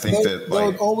 though. I think that there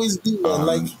would always be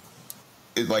one.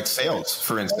 Like sales,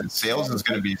 for instance. Sales is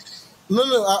going to be. No.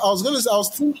 I was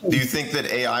thinking. Do you think that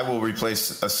AI will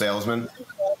replace a salesman?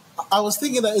 I was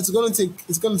thinking that it's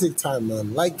gonna take time,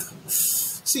 man. Like,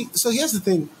 so here's the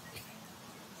thing.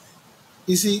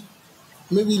 You see,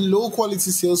 maybe low quality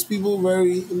salespeople,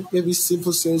 very maybe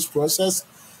simple sales process,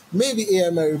 maybe AI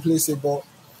might replace it. But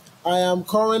I am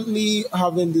currently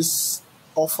having this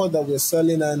offer that we're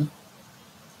selling, and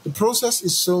the process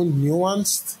is so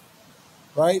nuanced,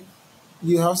 right?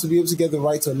 You have to be able to get the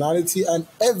right tonality, and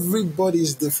everybody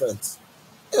is different.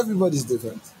 Everybody's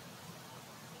different,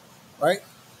 right?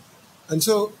 And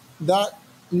so that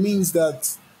means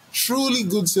that truly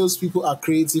good salespeople are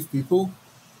creative people,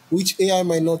 which AI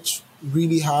might not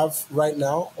really have right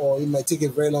now, or it might take a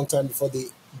very long time before they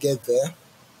get there.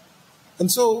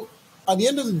 And so at the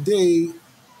end of the day,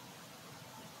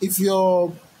 if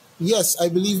you're, yes, I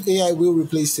believe AI will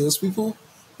replace salespeople,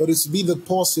 but it's be the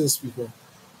poor salespeople.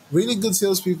 Really good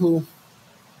salespeople,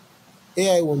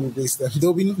 AI won't replace them.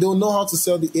 They'll know how to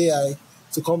sell the AI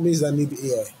to companies that need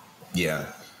the AI.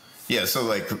 Yeah. Yeah. So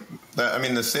like, I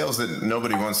mean, the sales that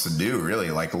nobody wants to do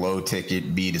really, like low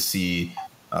ticket B2C,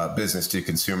 business to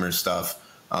consumer stuff.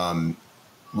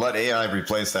 Let AI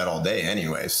replace that all day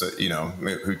anyway. So,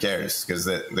 who cares? Because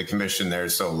the commission there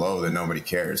is so low that nobody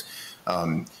cares.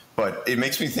 But it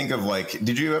makes me think of like,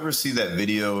 did you ever see that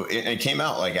video? It came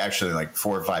out like actually like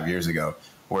 4 or 5 years ago,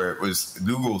 where it was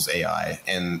Google's AI,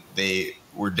 and they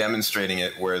were demonstrating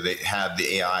it where they had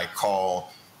the AI call,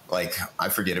 like, I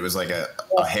forget, it was like a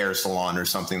hair salon or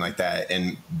something like that,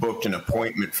 and booked an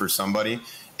appointment for somebody.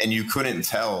 And you couldn't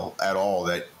tell at all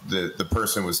that the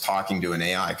person was talking to an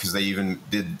AI, because they even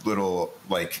did little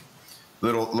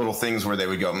things where they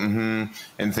would go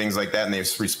and things like that, and they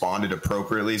responded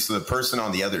appropriately. So the person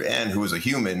on the other end, who was a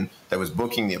human that was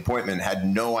booking the appointment, had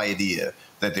no idea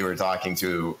that they were talking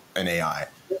to an AI.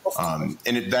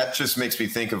 That just makes me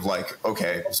think of like,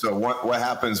 okay, so what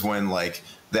happens when like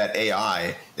that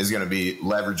AI is going to be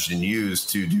leveraged and used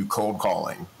to do cold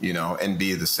calling, and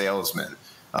be the salesman.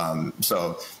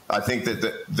 So I think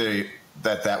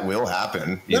that will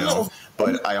happen,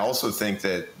 but I also think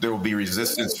that there will be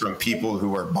resistance from people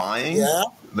who are buying. Yeah.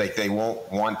 Like they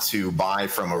won't want to buy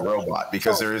from a robot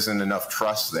because there isn't enough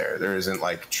trust there. There isn't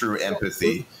like true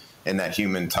empathy in that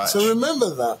human touch. So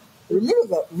remember that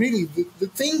really the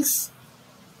things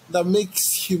that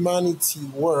makes humanity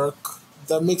work,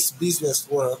 that makes business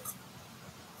work,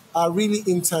 are really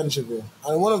intangible.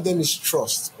 And one of them is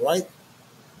trust, right?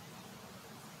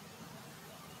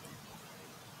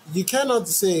 You cannot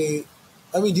say,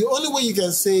 the only way you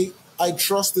can say, I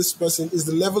trust this person, is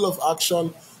the level of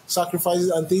action, sacrifices,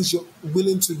 and things you're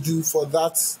willing to do for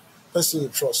that person you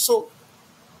trust. So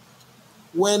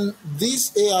when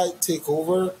these AI take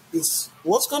over,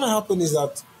 what's going to happen is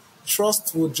that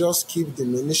trust will just keep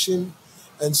diminishing.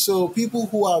 And so people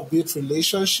who have built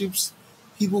relationships,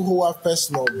 people who have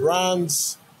personal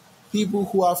brands, people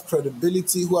who have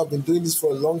credibility, who have been doing this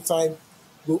for a long time,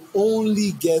 will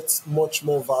only get much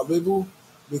more valuable,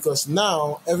 because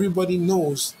now everybody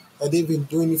knows that they've been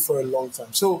doing it for a long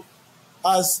time. So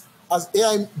as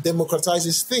AI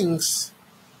democratizes things,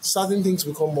 certain things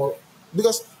become more,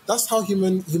 because that's how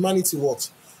humanity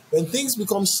works. When things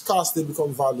become scarce, they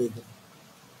become valuable.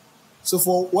 So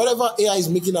for whatever AI is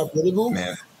making available,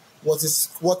 what is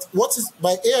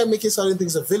by AI making certain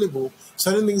things available,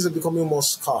 certain things are becoming more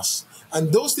scarce.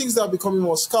 And those things that are becoming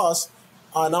more scarce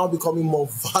are now becoming more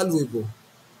valuable.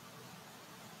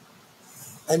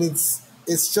 And it's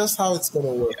just how it's going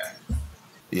to work.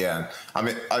 Yeah. I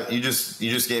mean, you just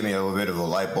gave me a little bit of a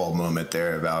light bulb moment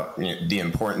there about the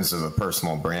importance of a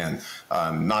personal brand.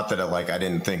 Not that I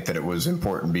didn't think that it was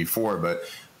important before, but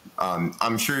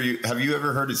I'm sure have you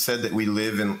ever heard it said that we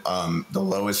live in the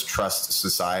lowest trust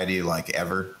society like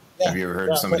ever? Yeah. Have you ever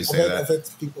heard somebody say that?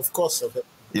 Of course.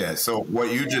 Yeah. So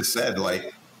what you just said,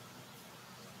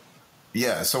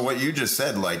 so what you just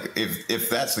said, like, if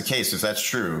that's the case, if that's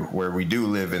true, where we do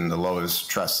live in the lowest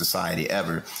trust society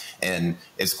ever, and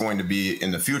it's going to be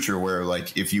in the future where,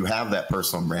 like, if you have that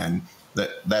personal brand,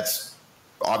 that's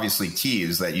obviously key,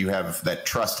 is that you have that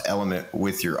trust element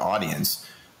with your audience.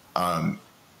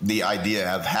 The idea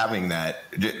of having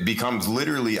that becomes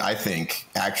literally, I think,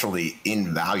 actually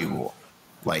invaluable,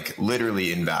 like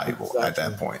literally invaluable at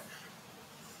that point.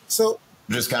 So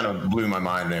just kind of blew my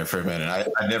mind there for a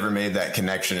minute. I never made that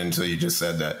connection until you just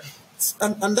said that.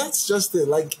 And that's just it.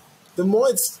 Like the more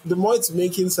it's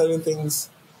making certain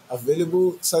things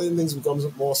available, certain things becomes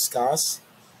more scarce,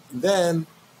 then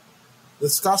the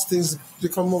scarce things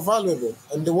become more valuable.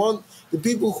 And the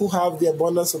people who have the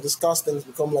abundance of the scarce things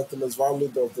become like the most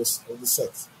valuable of the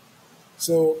set.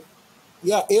 So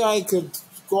yeah, AI could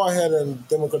go ahead and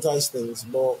democratize things,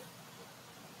 but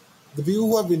the people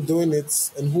who have been doing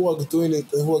it and who are doing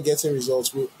it and who are getting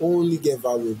results will only get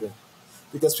valuable.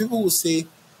 Because people will say,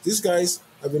 these guys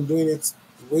have been doing it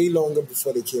way longer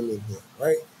before they came in here,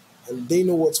 right? and they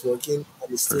know what's working,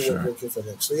 and it's For still sure. working for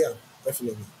them. So yeah,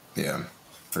 definitely. Yeah,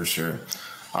 for sure.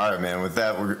 All right, man. With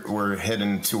that, we're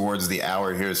heading towards the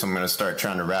hour here, so I'm going to start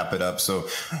trying to wrap it up. So,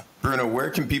 Bruno, where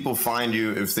can people find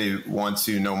you if they want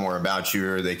to know more about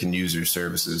you or they can use your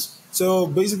services? So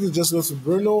basically, just go to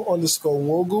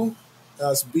Bruno_Nwogu.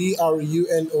 That's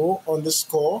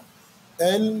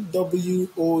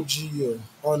BRUNO_NWOGU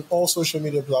on all social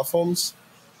media platforms,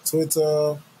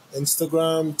 Twitter,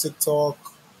 Instagram, TikTok.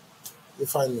 You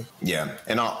find me. Yeah,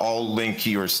 and I'll link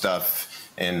your stuff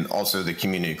and also the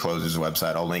Community Closers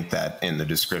website. I'll link that in the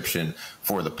description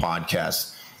for the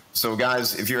podcast. So,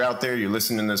 guys, if you're out there, you're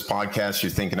listening to this podcast,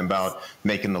 you're thinking about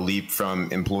making the leap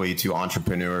from employee to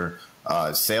entrepreneur,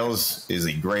 sales is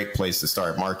a great place to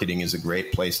start. Marketing is a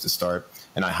great place to start.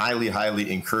 And I highly,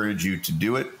 highly encourage you to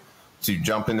do it, to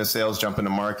jump into sales, jump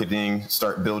into marketing,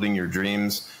 start building your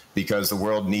dreams, because the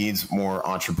world needs more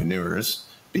entrepreneurs,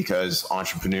 because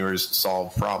entrepreneurs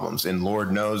solve problems. And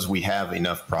Lord knows we have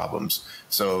enough problems.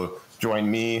 So join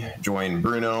me, join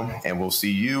Bruno, and we'll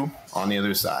see you on the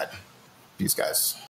other side. Peace, guys.